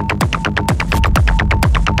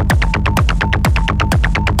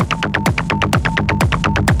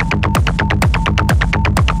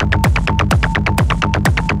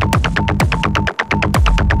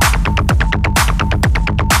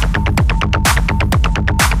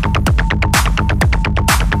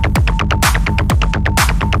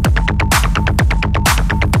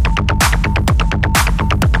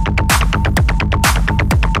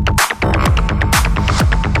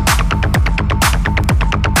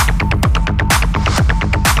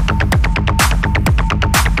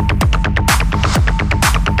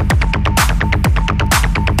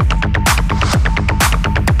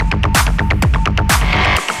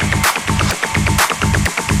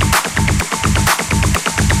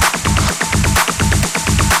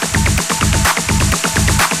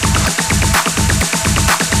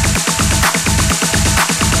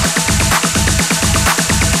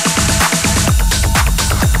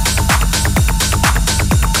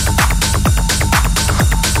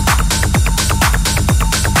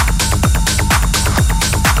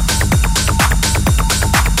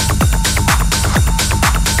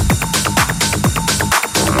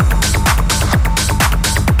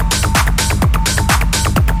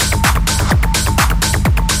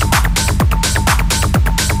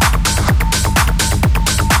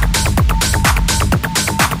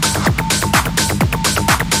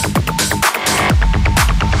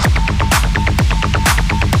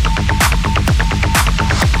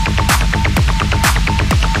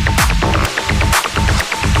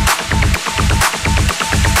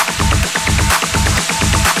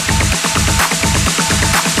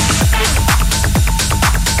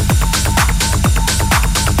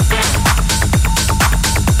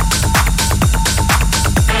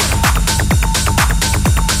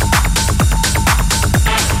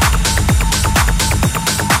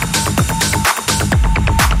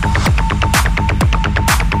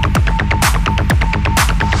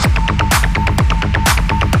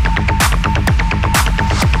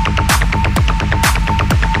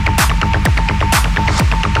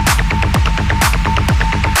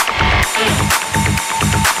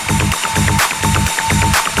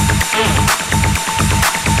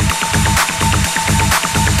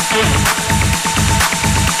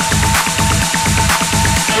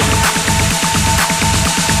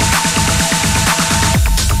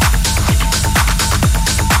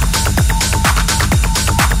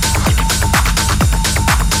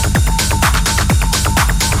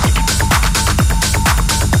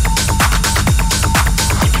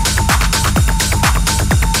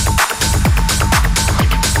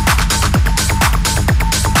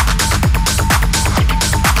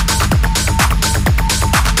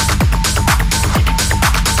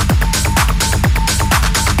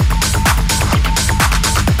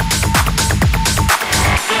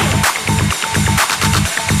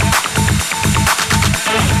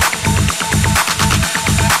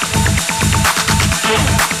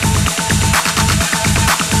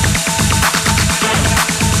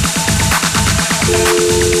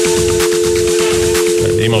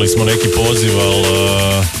 Imali smo neki poziv, ali...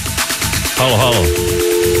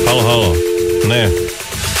 Halo, ne.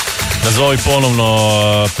 Nazovi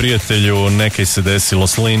ponovno, prijatelju, nekaj se desilo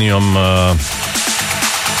s linijom,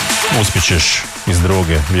 uspjećeš iz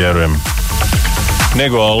druge, vjerujem.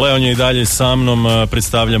 Nego, Leon je i dalje sa mnom,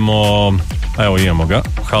 predstavljamo, evo imamo ga,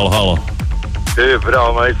 halo.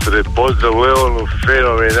 Bravo majstore, pozdrav Leonu,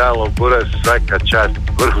 fenomenalno, buraz, svaka čast,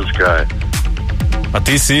 vrhunska je. A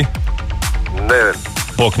ti si? Neven.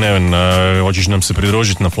 Bok Neven, hoćeš nam se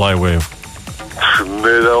pridružiti na Flyaway?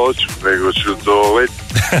 Ne da hoću, nego ću doletiti.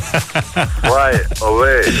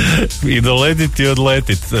 Flyaway. I doletiti i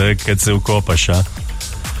odletit kad se ukopaš, a?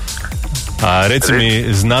 A reci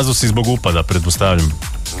mi, znazu si zbog upada, pretpostavljam.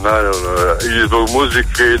 Naravno, i zbog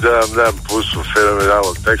muzike i da vam dam pusu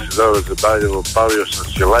fenomenalno. Tak se dobro zabavljamo, palio sam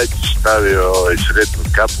si lajčić, stavio sretnu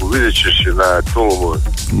kapu, vidjet ćeš je na Tulumu.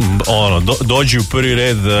 Dođi u prvi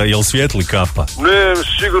red, jel svijetli kapa? Ne,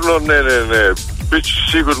 sigurno ne. Biće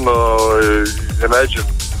sigurno iznenađen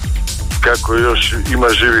kako još ima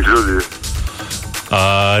živih ljudi.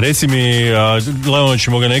 Reci mi, Leon,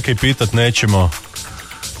 ćemo ga nekaj pitat, nećemo.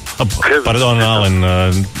 Pardon, Alen,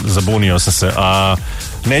 zabunio sam se.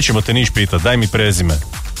 Nećemo te niš pitat, daj mi prezime.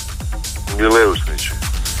 Mileusnić.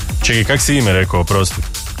 Čekaj, kak si ime rekao, oprosti?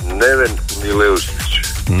 Neven Mileusnić.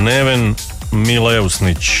 Neven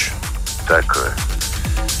Mileusnić. Tako je.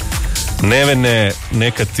 Nevene,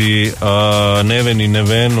 neka ti Neven i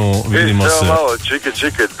Nevenu, vidimo se. Malo,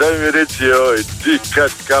 čekaj, daj mi reci di,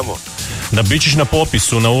 kad, kamo. Da bit ćeš na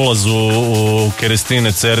popisu, na ulazu u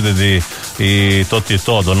Kerestine Cerdedi i to ti je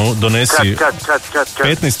to, donesi kad?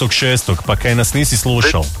 15.6. pa kaj nas nisi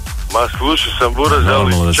slušal. Ma slušao sam buraz,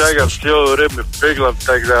 ali čagam cijelo vreme, peglam,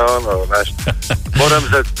 tak da moram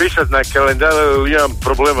zapisat na kalendaru, ili imam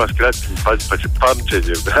problema s kratkim, pa će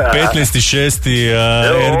pamćenjem. 15.6.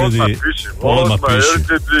 Erdedi, odmah piši.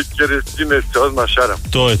 Erdedi, Kerestine se odmah šaram.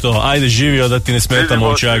 To je to, ajde živio da ti ne smetamo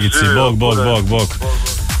u Čagici, bog.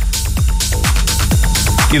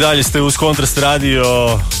 I dalje ste uz Kontrast radio.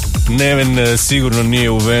 Neven sigurno nije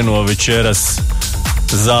u Venu večeras,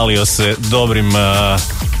 zalio se dobrim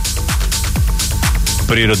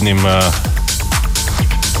prirodnim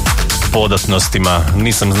podatnostima.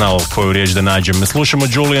 Nisam znao koju riječ da nađem. Slušamo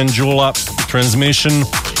Julian Jula, Transmission.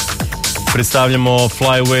 Predstavljamo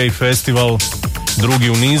Flyaway Festival, drugi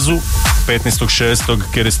u nizu, 15.6.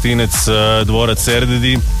 Kerestinec, dvorac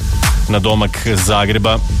Erdedi, na domak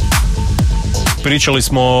Zagreba. Pričali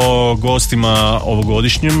smo o gostima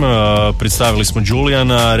ovogodišnjim, predstavili smo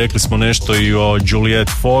Julijana, rekli smo nešto i o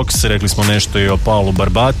Juliette Fox, rekli smo nešto i o Paulu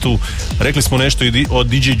Barbatu, rekli smo nešto i o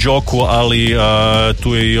DJ Joku, ali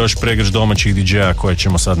tu je još pregrš domaćih DJ-a koje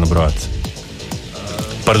ćemo sad nabrojati.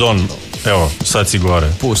 Pardon, evo, sad si gore.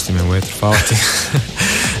 Pusti me u etru, hvala ti.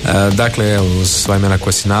 Dakle, evo, uz sva imena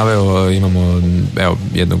koja si naveo, imamo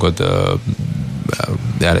jednog od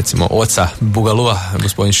recimo oca Bugalua,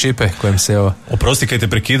 gospodin Šipe, kojem se evo... Oprosti kaj te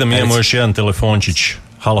prekidam, imamo još jedan telefončić.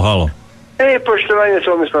 Halo. Poštovanje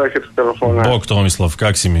Tomislava kod telefona. Bog Tomislav,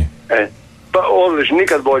 kak si mi? Pa odlično,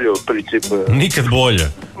 nikad bolje u principu. Nikad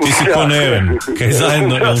bolje? Ti si ko Neven, kaj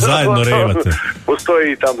zajedno revate.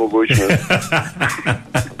 Postoji i ta mogućnost.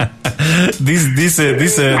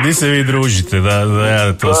 Di se vi družite, da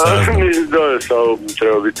ja to saznam? Mislim da sam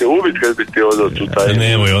trebao biti ubit kad bi ti odao tu taj.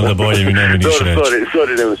 Nemoj, onda bolje mi nemoj niš reći.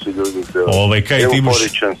 Sorry, nemoj se ljubiti.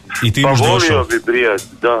 Kaj ti buš došao? Volio bi brijat,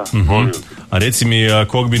 da, volio bi. A reci mi,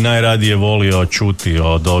 kog bi najradije volio čuti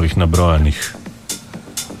od ovih nabrojanih?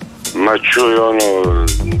 Ma čuj,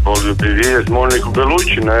 volio bi vidjeti Moniku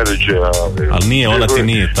Belucci najrađe, ali nije, ona ti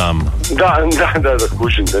nije tam. Da,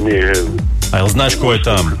 kušim da nije. A jel znaš ko je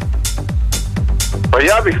tam? Pa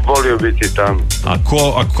ja bih volio biti tam. A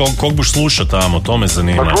kog buš slušao tamo, to me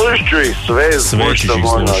zanima. Pa slušat ću ih sve ćeš ih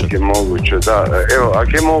slušati. Ako je moguće, da. Evo,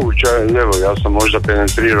 ako je moguće, ja sam možda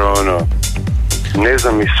penetrirao ne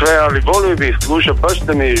znam ih sve, ali volio bih ih slušati, baš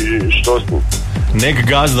da mi što s njim. Nek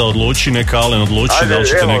gazda odluči, nek Alen odluči, da li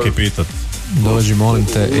će te neke pitat. Dođi, molim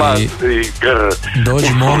te, dođi,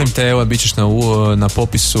 molim te, evo, bit ćeš na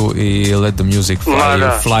popisu i let the music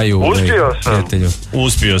fly you. Uspio sam. Prijatelju.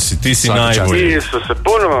 Uspio si, ti si najbolji. Isuse,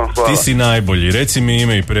 puno vam hvala. Ti si najbolji, reci mi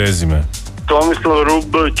ime i prezime. Tomislav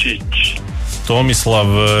Rubčić. Tomislav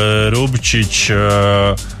Rubčić,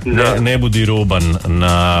 ne budi ruban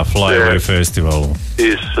na Flyaway Festivalu.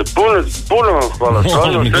 Puno vam hvala,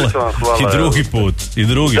 stvarno sve vam hvala. I drugi put.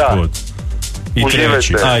 I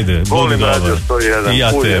treći, ajde, budi dobar. I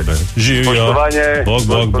ja tebe. Živio. Poštovanje. Bog.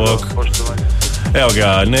 Poštovanje. Evo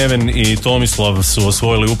ga, Neven i Tomislav su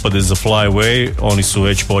osvojili upade za Flyaway, oni su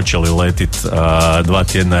već počeli letit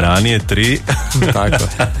 2 tjedna ranije, 3. Tako.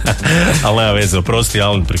 Ali nema veze, oprosti,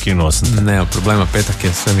 Alen, prekinuo sam. Nema problema, petak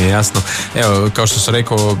je, sve mi je jasno. Evo, kao što sam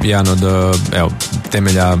rekao, jedan od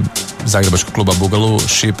temelja zagrebačkog kluba Bugalu,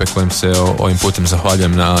 Šipe, kojim se ovim putem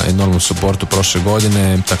zahvaljujem na enormnom suportu prošle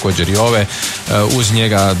godine, također i ove. Uz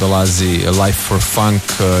njega dolazi Life for Funk,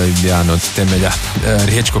 jedan od temelja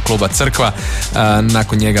riječkog kluba Crkva.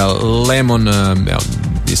 Nakon njega Lemon,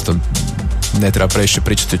 isto ne treba previše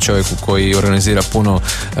pričati o čovjeku koji organizira puno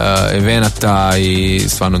evenata i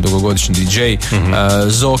stvarno dugogodišnji DJ.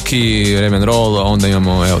 Zoki, Reven Roll, onda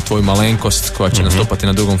imamo tvoju malenkost koja će nastupati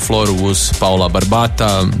na drugom floru uz Paula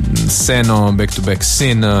Barbata, Seno, Back to Back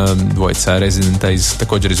Sin, dvojica rezidenta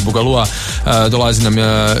također iz Bugalua. Dolazi nam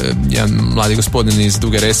jedan mladi gospodin iz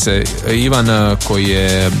Duge Rese, Ivan, koji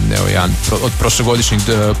je jedan od prošlogodišnjih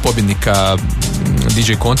pobjednika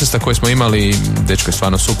DJ kontesta koji smo imali. Dečko je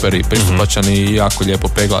stvarno super i pristupačan i jako lijepo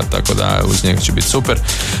pegla, tako da uz njega će biti super.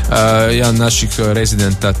 Jedan naših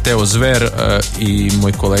rezidenta Teo Zver i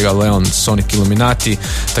moj kolega Leon Sonic Illuminati.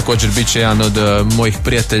 Također bit će jedan od mojih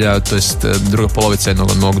prijatelja, to jest druga polovica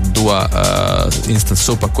jednog od mog dua Instant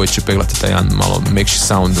Supa, koji će peglati taj jedan malo mekši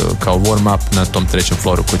sound kao warm up na tom trećem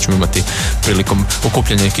floru koji ćemo imati prilikom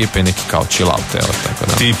okupljanja ekipe i neki kao chill out. Tako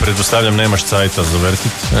da. Ti pretpostavljam nemaš cajta za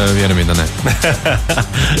vertit? Vjerujem mi da ne.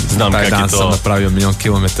 Znam taj kak dan je to. sam napravio 1,000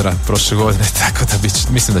 kilometara prošle godine, tako da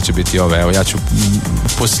mislim da će biti ove. Evo, ja ću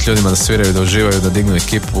pustiti ljudima da sviraju, da uživaju, da dignu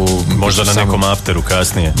ekipu. Možda na nekom afteru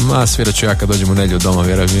kasnije. Svirat ću ja kad dođem u nedjelju doma,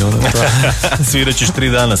 vjerujem mi ono to. Svirat ćeš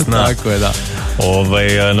 3 dana sna. Tako je, da.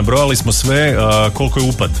 Nabrojali smo sve, koliko je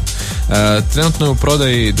upad? Trenutno je u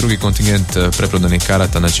prodaji drugi kontingent preprodanih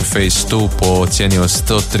karata, znači Phase 2 po cijeni od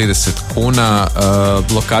 130 kuna.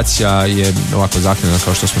 Lokacija je ovako zahtjevna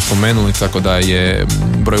kao što smo spomenuli, tako da je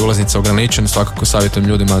broj ulaznica ograničen. Svakako savjetujem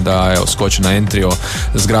ljudima da skoče na Entrio,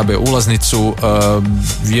 zgrabe ulaznicu.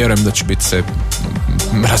 Vjerujem da će biti se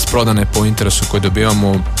rasprodane po interesu koji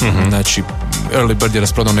dobivamo. Znači Early Bird je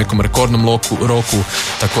rasprodan u nekom rekordnom roku,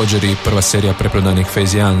 također i prva serija preprodanih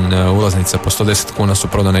Phase 1 ulaznica po 110 kuna su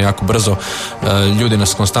prodane jako brzo. Ljudi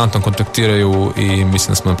nas konstantno kontaktiraju i mislim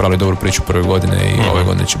da smo napravili dobru priču prve godine i ove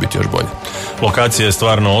godine će biti još bolje. Lokacija je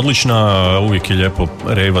stvarno odlična, uvijek je lijepo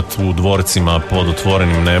rejvat u dvorcima pod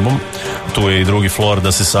otvorenim nebom. Tu je i drugi flor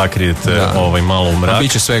da se sakrijete malo u mrak.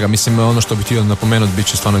 Biće svega, mislim ono što bih htio napomenuti, bit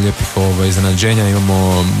će stvarno lijepih iznenađenja.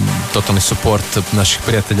 Imamo totalni support naših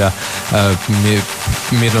prijatelja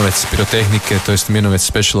Mirnovec pirotehnike, to jest Mirnovec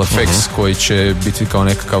Special Effects, koji će biti kao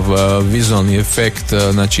nekakav vizualni efekt.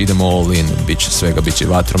 Znači idemo all in, bit će svega, bit će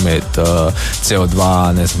vatromet,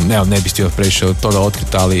 CO2, ne znam, ne bih htio previše od toga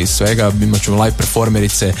otkriti, ali svega. Imat ćemo live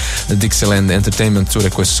performerice, Dixieland Entertainment cure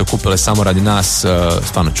koje su se okupile samo radi nas,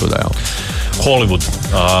 stvarno čuda, evo. Hollywood.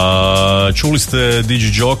 Čuli ste DJ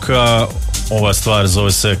Joka, ova stvar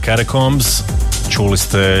zove se Catacombs, čuli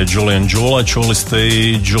ste Julian Jula, čuli ste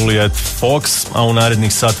i Juliet Fox, a u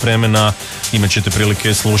narednih sat vremena imat ćete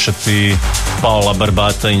prilike slušati Paola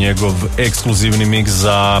Barbata i njegov ekskluzivni mix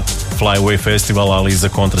za Flyaway Festival, ali i za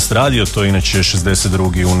Kontrast Radio. To je inače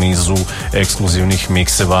 62. u nizu ekskluzivnih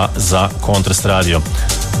mikseva za Kontrast Radio.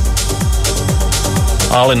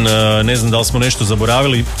 Alen, ne znam da li smo nešto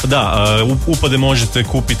zaboravili. Da, upade možete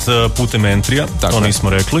kupiti putem Entrija, to nismo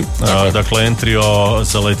rekli. Dakle, Entrio,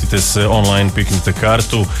 zaletite se online, piknite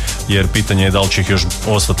kartu, jer pitanje je da li će ih još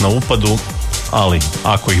ostati na upadu, ali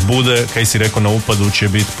ako ih bude, kaj si rekao, na upadu će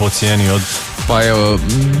biti po cijeni od... Pa evo,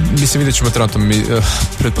 mislim, vidjet ćemo trenutno,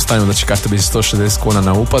 pretpostavljamo da će karta biti 160 kuna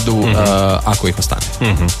na upadu, ako ih ostane.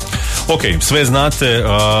 Ok, sve znate,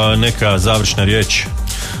 neka završna riječ.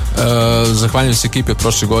 Zahvaljujem se ekipi od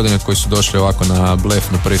prošle godine koji su došli ovako na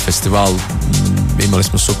Blef, na prvi festival. Imali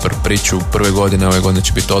smo super priču prve godine, ove godine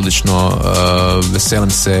će biti odlično.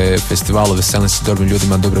 Veselim se festivalu, veselim se dobrim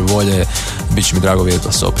ljudima, dobre volje. Biće mi drago vidjeti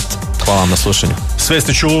vas opet. Hvala vam na slušanju. Sve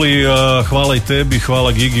ste čuli, hvala i tebi,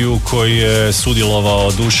 hvala Gigiju koji je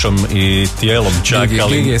sudjelovao dušom i tijelom čak.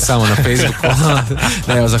 Gigi je samo na Facebooku.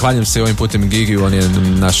 Ne, zahvaljujem se ovim putem Gigiju, on je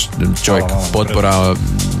naš čovjek potpora,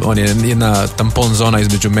 on je jedna tampon zona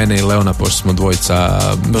između mene i Leona, pošto smo dvojica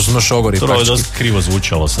šogori. To je dosta krivo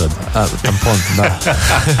zvučalo sad. Tampon, da.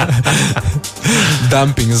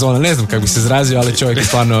 Dumping zona, ne znam kako bi se izrazio, ali čovjek je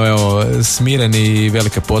stvarno smiren i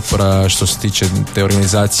velika potpora što se tiče te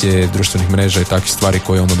organizacije, društvenih mreža i takvih stvari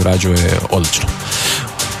koje on odrađuje odlično.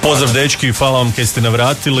 Pozdrav dečki, hvala vam kaj ste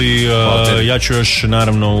navratili. Ja ću još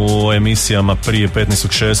naravno u emisijama prije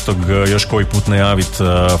 15.6. još koji put najaviti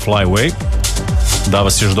Flyaway, da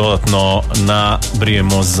vas još dodatno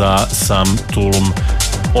nabrijemo za sam tulum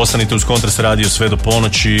Ostanite uz Kontrast Radio sve do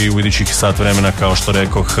ponoći, u idućih sat vremena, kao što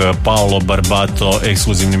rekoh, Paolo Barbato,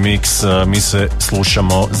 ekskluzivni miks. Mi se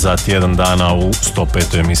slušamo za tjedan dana u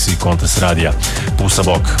 105. emisiji Kontrast Radija. Pusa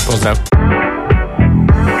bok. Pozdrav.